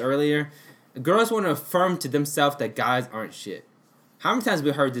listened to this earlier. Girls want to affirm to themselves that guys aren't shit. How many times have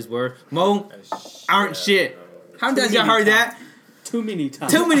we heard this word? Mo aren't shit. How many times y'all heard that? Too many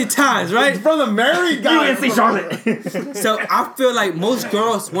times. Too many times, right? From the married guy. Charlotte. So I feel like most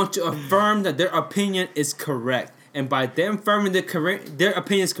girls want to affirm that their opinion is correct. And by them affirming their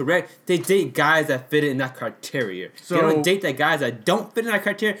opinion is correct, they date guys that fit in that criteria. So- they don't date the guys that don't fit in that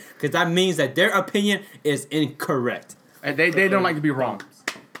criteria because that means that their opinion is incorrect. And they don't like to be wrong.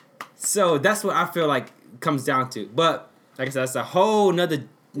 So that's what I feel like comes down to. But like I said, that's a whole nother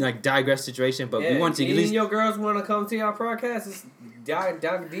digress situation. But we want to at you least and your girls want to come to our podcast,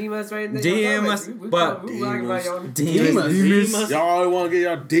 DM us right in the DM us, but we like about y'all. Demons. Y'all always want to get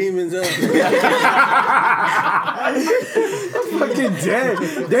y'all demons up. Fucking dead.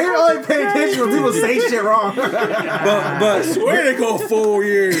 They're only paying attention when people say shit wrong. But Where they go 4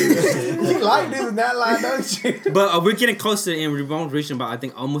 years? You like this and that line, don't you? But we're getting closer and we're almost reaching about, I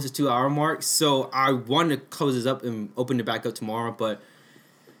think, almost a 2 hour mark. So I want to close this up and open it back up tomorrow. But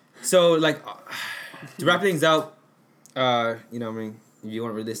so like to wrap things up, you know what I mean, if you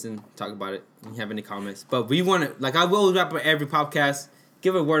want to listen, talk about it, you have any comments. But we want to, like I will wrap up every podcast,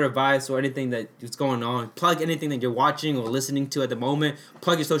 give a word of advice or anything that is going on. Plug anything that you're watching or listening to at the moment.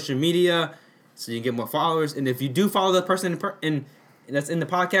 Plug your social media so you can get more followers. And if you do follow the person in that's in the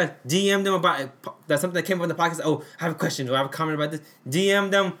podcast, DM them about it. That's something that came up in the podcast. Oh, I have a question or I have a comment about this.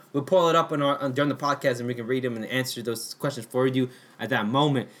 DM them. We'll pull it up during the podcast and we can read them and answer those questions for you at that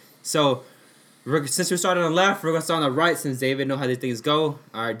moment. So since we started on the left, we're going to start on the right since David knows how these things go.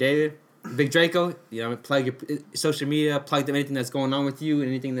 All right, David. Big Draco, you know, plug your social media, plug them anything that's going on with you,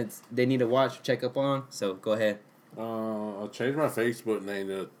 anything that they need to watch, check up on. So go ahead. I'll change my Facebook name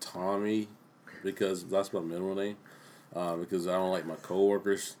to Tommy because that's my middle name. Because I don't like my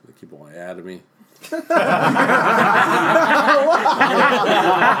coworkers. They keep on adding me.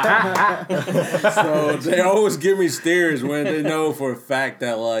 So they always give me stares when they know for a fact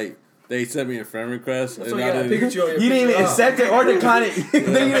that like they sent me a friend request. So you got a Pikachu on your You didn't even accept it or decline it.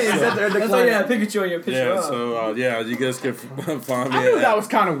 Then you didn't accept it or That's why decline you got a it. Pikachu on your picture. Yeah, up. so you guys can find me. I knew that was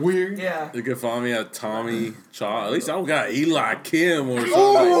kind of weird. Yeah. You can find me at Tommy Chaw. At least I don't got Eli Kim or something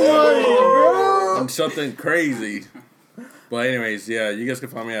Oh, something crazy. But anyways, yeah, you guys can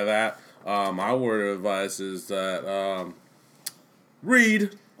find me at that. My word of advice is that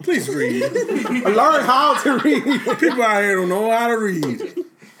read. Please read. learn how to read. People out here don't know how to read.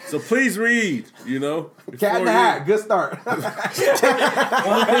 So please read, you know. Cat in the hat. Good start.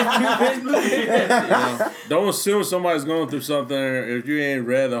 Don't assume somebody's going through something if you ain't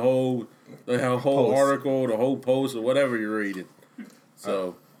read the whole article, the whole post, or whatever you're reading.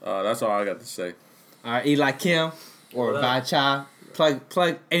 So that's all I got to say. All right, Eli Kim or Vacha.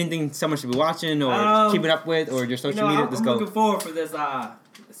 Plug anything someone should be watching or keeping up with or your social media. Let's I'm go. looking forward for this.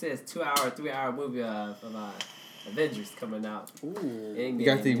 It says 3 hour movie from Avengers coming out. Ooh.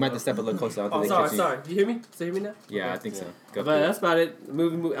 You might have to step a little closer. Oh, sorry. You hear me? So you hear me now? Yeah, Okay. I think so. Go But for it. that's about it.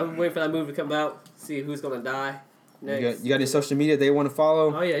 Movie. I'm waiting for that movie to come out. See who's gonna die next. You got any social media they want to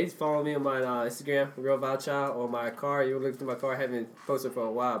follow? Oh yeah, he's following me on my Instagram, Real Voucher, or my car. You look through my car. I haven't posted for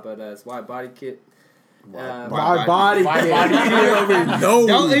a while, but it's White Body Kit. My body.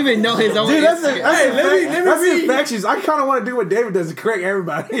 Don't even know his own. Dude, that's Instagram. infectious. I kind of want to do what David does to correct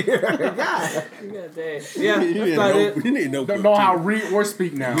everybody. God. God damn. Yeah, that's about it. You need to know. Don't know how to read or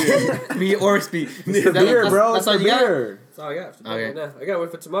speak now. Me or speak. It's the beard, bro. That's It's all the you got? beard. That's all I got. Okay. I gotta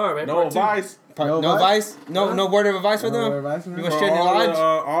wait for tomorrow, man. No Part two. advice No No advice? No word of advice for No them? advice, man. You for want straight in the lodge?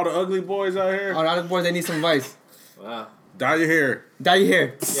 all the ugly boys out here. On the other boys, they need some advice. Wow. Dye your hair. Dye your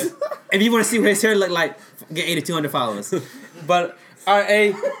hair. Yeah. If you want to see what his hair look like, get 200 followers. But,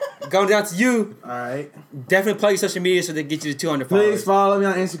 alright, going down to you. All right. Definitely plug your social media so they get you to 200 Please followers. follow me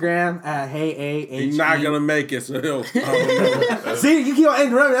on Instagram at HeyAH. He's not gonna make it, so he'll. I don't know. See, you keep on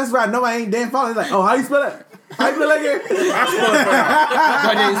interrupting. That's why nobody ain't damn following. He's like, oh, how you spell it? How you spell it again? Go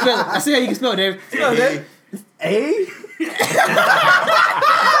ahead, Dave, spell it. I see how you can spell it, Dave. Spell it. A?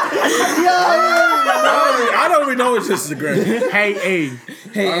 I don't even know his Instagram. Hey, A.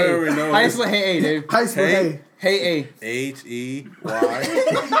 Hey, I don't even know How you this. spell hey, A, Dave? How you spell Hey. A? Hey, A. H-E-Y.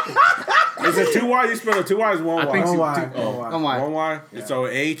 Is it 2 Y? You spell it 2 Y is 1 Y. I think Oh, so. why? too. Oh, why? Come on. 1 Y? So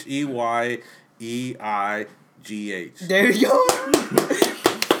H-E-Y-E-I-G-H. There you go.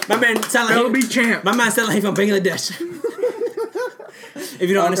 My man sound like LB champ. my man sound like he from Bangladesh. If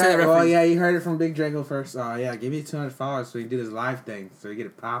you don't understand that Well, reference. yeah, you heard it from Big Draco first. Yeah, give me 200 followers so he can do this live thing, so he get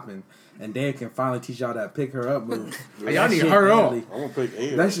it popping, and Dave can finally teach y'all that pick her up move. Y'all need to hurry up. I'm gonna pick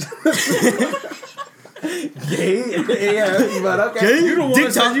A. That's gay. Yeah, but okay. You the one Dick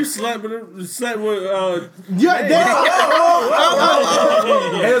that said talk. you slept with Yeah,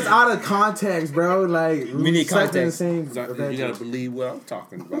 it was out of context, bro. Like We need slept in the context. same. you gotta believe what I'm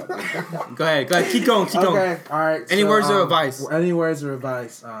talking about. Go ahead. Keep going. Okay, all right. Any words of advice? Any words of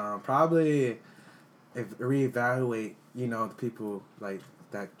advice? Probably reevaluate. You know, the people like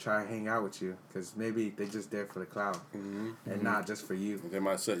that try to hang out with you because maybe they're just there for the clout and not just for you. They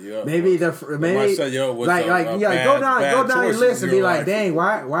might set you up. Maybe They maybe might set you up with like a yeah, go down bad your choices list in and be your like, life. dang,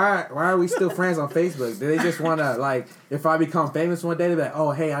 why are we still friends on Facebook? Do they just want to like if I become famous one day, they be like,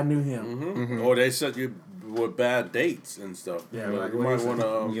 oh hey, I knew him. Or they set you with bad dates and stuff. Yeah, you know, like, you what might is it? want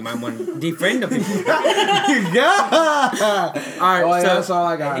to. You might want to defriend them people. Yeah. All right, Oh, yeah, so that's all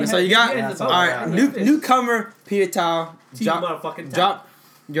I got. So you got Yeah, that's all all I right. got. Newcomer Peter Tao. Team motherfucking Drop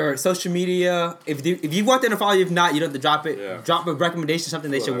your social media. If you want them to follow you, if not, you don't have to drop it. Yeah. Drop a recommendation,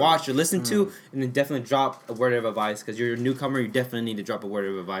 something they should Whatever. watch or listen to, and then definitely drop a word of advice. Because you're a newcomer, you definitely need to drop a word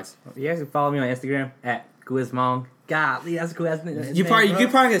of advice. You guys can follow me on Instagram at Guizmong. Golly, that's a cool ass name. You probably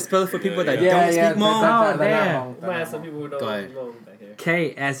can spell it for people that Yeah, don't speak Hmong. We might have some people who Go ahead. don't know back here.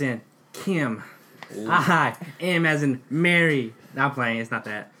 K as in Kim. I M as in Mary. No, I'm playing. It's not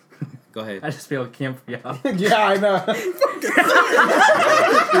that. Go I ahead. just spelled Kim for y'all. Yeah, I know.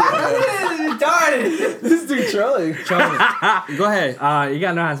 This dude trolling. Go ahead. You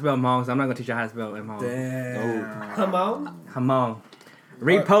gotta know how to spell Hmong, so I'm not gonna teach you how to spell Hmong. Damn. Come on. Hmong.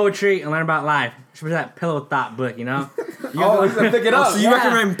 Read poetry and learn about life. Should be that pillow thought book, you know? Oh, he's gonna pick it up. So you yeah.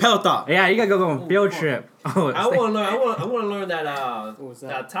 recommend Peloton? Yeah, you gotta go on a field trip. Oh, I want to learn. I want to learn that was that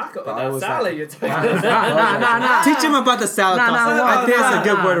that? taco, What that was salad that? you're talking nah. Teach him about the salad Nah, tossing. nah, I think that's a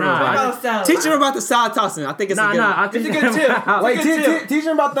good nah, word of nah. advice. about salad. Teach him about the salad tossing. I think it's a good. I'll teach It's a you good tip. how- Wait, Good tip. teach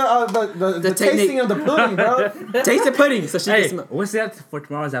him about the technique. tasting of the pudding, bro. Taste the pudding, so she Hey, can smell. what's that for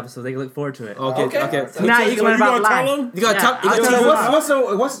tomorrow's episode? They can look forward to it. Okay. Okay. Now you can learn you about gonna tell life. him? You gotta Yeah, tell. You I'll gotta tell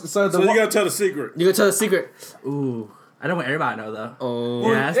tell. you So So you gotta tell the secret. You gotta tell the secret. Ooh, I don't want everybody to know though. Oh.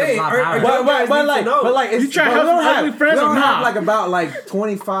 Yeah, that's hey, a lot of are- power. are you- but like, it's, You try to but help we don't some have, ugly friends we don't or have not? like about like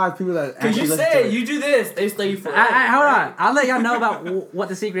 25 people that Cause actually you listen to say it. you do this, they stay for. Hold on. I'll let y'all know about what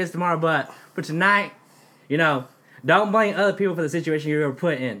the secret is tomorrow, but for tonight, don't blame other people for the situation you were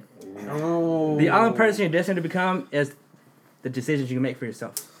put in. Oh. The only person you're destined to become is the decisions you can make for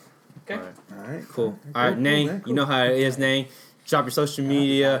yourself. Okay. Alright. Cool. All right, Name. man, You know how it is, Name. Drop your social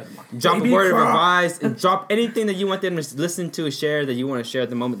media. Drop Baby a word of crop. advice, and drop anything that you want them to listen to or share that you want to share at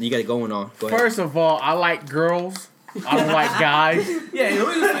the moment that you got going on. Go ahead. First of all, I like girls. I don't like guys. Yeah,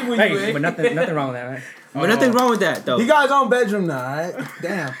 let me see when you Hey, in. but nothing wrong with that, right? But nothing wrong with that though. He got his own bedroom now, alright?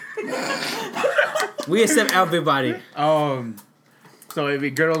 Damn. We accept everybody. So if a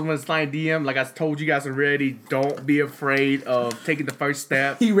girl want to slide DM, like I told you guys already, don't be afraid of taking the first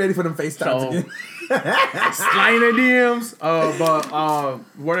step. He ready for them FaceTimes So- again. Sliding the DMs.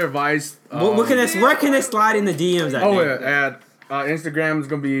 Word of advice. Where can they slide in the DMs at? Oh Name? yeah, at Instagram is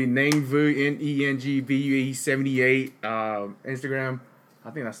gonna be Nengvu NENGVUE78. Instagram, I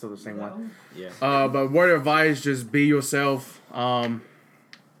think that's still the same one. Yeah. But word of advice, just be yourself.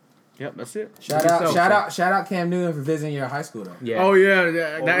 Yep, that's it. Shout Be yourself. out Cam Newton for visiting your high school though. Yeah. Oh yeah,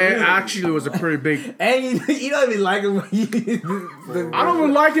 that really? actually was a pretty big. And you don't even like him. I don't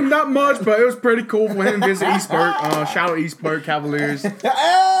really like him that much, but it was pretty cool for him to visit Eastburg. Shout out Eastburg Cavaliers.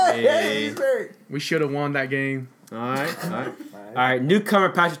 Hey, he's very. We should have won that game. All right. Newcomer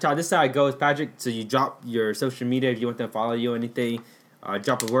Patrick Todd. This is how it goes, Patrick. So you drop your social media if you want them to follow you or anything.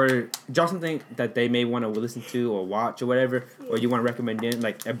 Drop a word, drop something that they may want to listen to or watch or whatever, or you want to recommend them,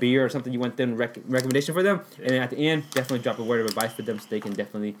 like a beer or something you want them recommendation for them. And then at the end, definitely drop a word of advice for them so they can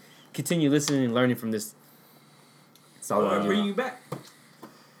definitely continue listening and learning from this. That's all I Bring want. you back.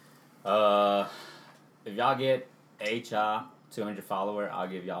 If y'all get 200 follower, I'll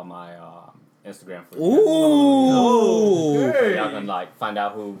give y'all my Instagram for you. Ooh. So y'all can like find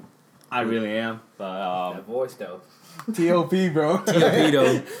out who I really am. But That voice though. T.O.P. bro.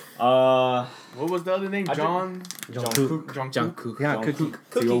 Torpedo. What was the other name? I John. John Cook. John Junk Cook. Cook. Yeah, Cookie.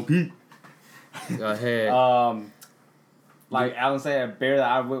 T.O.P. Go ahead. Like Alan said, a beer that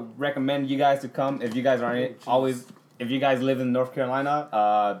I would recommend you guys to come if you guys are if you guys live in North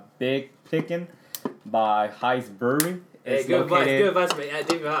Carolina. Big Pickin' by Heist Brewery. Hey, It's good advice. located- Good advice, man. At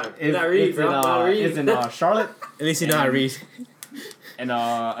David Hart. It's, Not read, it's bro. in, Not read. it's in Charlotte. At least you know how to read. And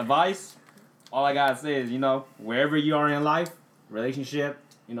advice, all I gotta say is, wherever you are in life, relationship,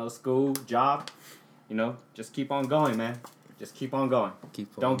 school, job, just keep on going, man. Just keep on going.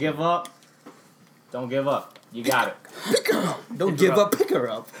 Don't give up. Don't give up. You got it. Don't give up. Pick her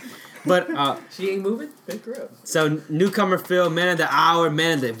up. But She ain't moving. Pick her up. so newcomer Phil, man of the hour,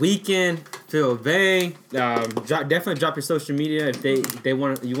 man of the weekend, Phil Bang. Definitely drop your social media if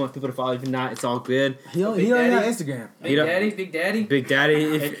you want people to follow. If not, it's all good. He only Big got Daddy. Instagram. Big You don't- Daddy. Big Daddy. Big Daddy.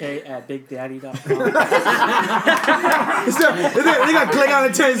 If, AK at BigDaddy.com. They got to click on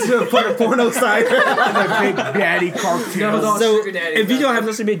it, change to a fucking porno site. Big Daddy cartoon. No, don't so sugar daddy. if you don't have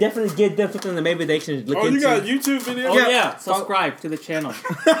social media, definitely give them something that maybe they can look Oh, into. you got YouTube videos? Oh yeah, subscribe to the channel.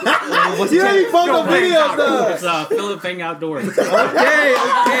 What's You the ain't channel? fuck the videos though. It's Philip Bang Outdoors. Okay.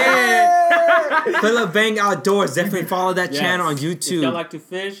 Philip Bang Outdoors. Definitely follow that Yes. channel on If y'all YouTube. like to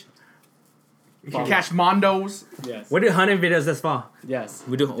fish, You can catch Mondos. Yes. What do hunting videos this fall? Yes.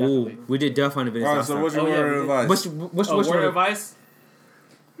 We do. Definitely. We did duck hunting videos. All right, last so time. what's your Oh, yeah, word we of did. advice? What's Word one of advice?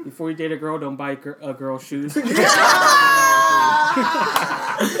 Before you date a girl, don't buy a girl shoes. She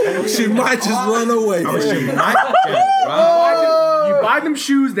might just run away. Oh, from shit, you. Mike. You buy them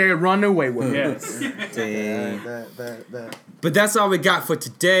shoes, they run away with. Yes. Dang. That. But that's all we got for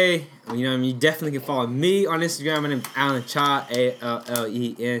today. You know what I mean? You definitely can follow me on Instagram. My name's Alan Cha,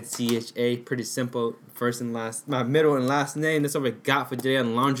 ALLENCHA. Pretty simple. First and last, my middle and last name. That's all we got for today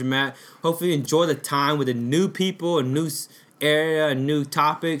on Laundromat. Hopefully you enjoy the time with the new people, a new area, new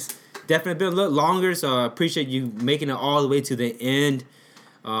topics. Definitely been a little longer, so I appreciate you making it all the way to the end.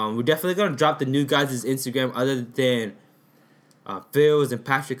 We're definitely going to drop the new guys' Instagram other than Phil's and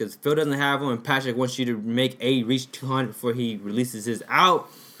Patrick, because Phil doesn't have one, and Patrick wants you to make A reach 200 before he releases his out.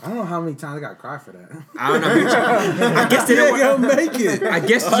 I don't know how many times I got cried for that. I don't know. I guess they don't Gonna make it. I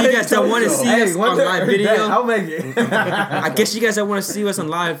guess you guys don't want to see us on live video. I'll make it. I guess you guys don't want to see us on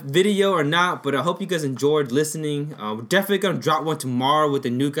live video or not, but I hope you guys enjoyed listening. We're definitely going to drop one tomorrow with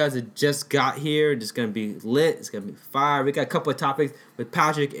the new guys that just got here. It's going to be lit. It's going to be fire. We got a couple of topics with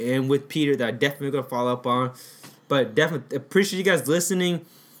Patrick and with Peter that I'm definitely going to follow up on. But definitely appreciate you guys listening.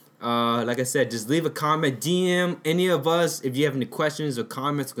 Like I said, just leave a comment, DM any of us if you have any questions or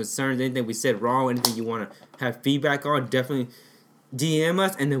comments, concerns, anything we said wrong, anything you want to have feedback on. Definitely DM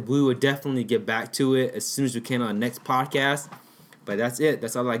us, and then we will definitely get back to it as soon as we can on the next podcast. But that's it.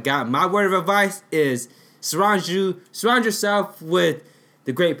 That's all I got. My word of advice is surround yourself with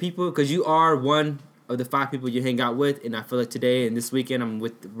the great people, because you are one of the 5 people you hang out with. And I feel like today and this weekend I'm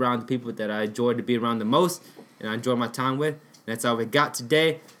around the people that I enjoy to be around the most and I enjoy my time with. And that's all we got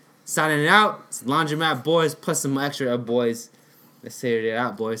today. Signing out, it's Laundromat Boys plus some extra boys. Let's hear it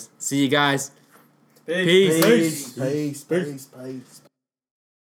out, boys. See you guys. Peace. Peace.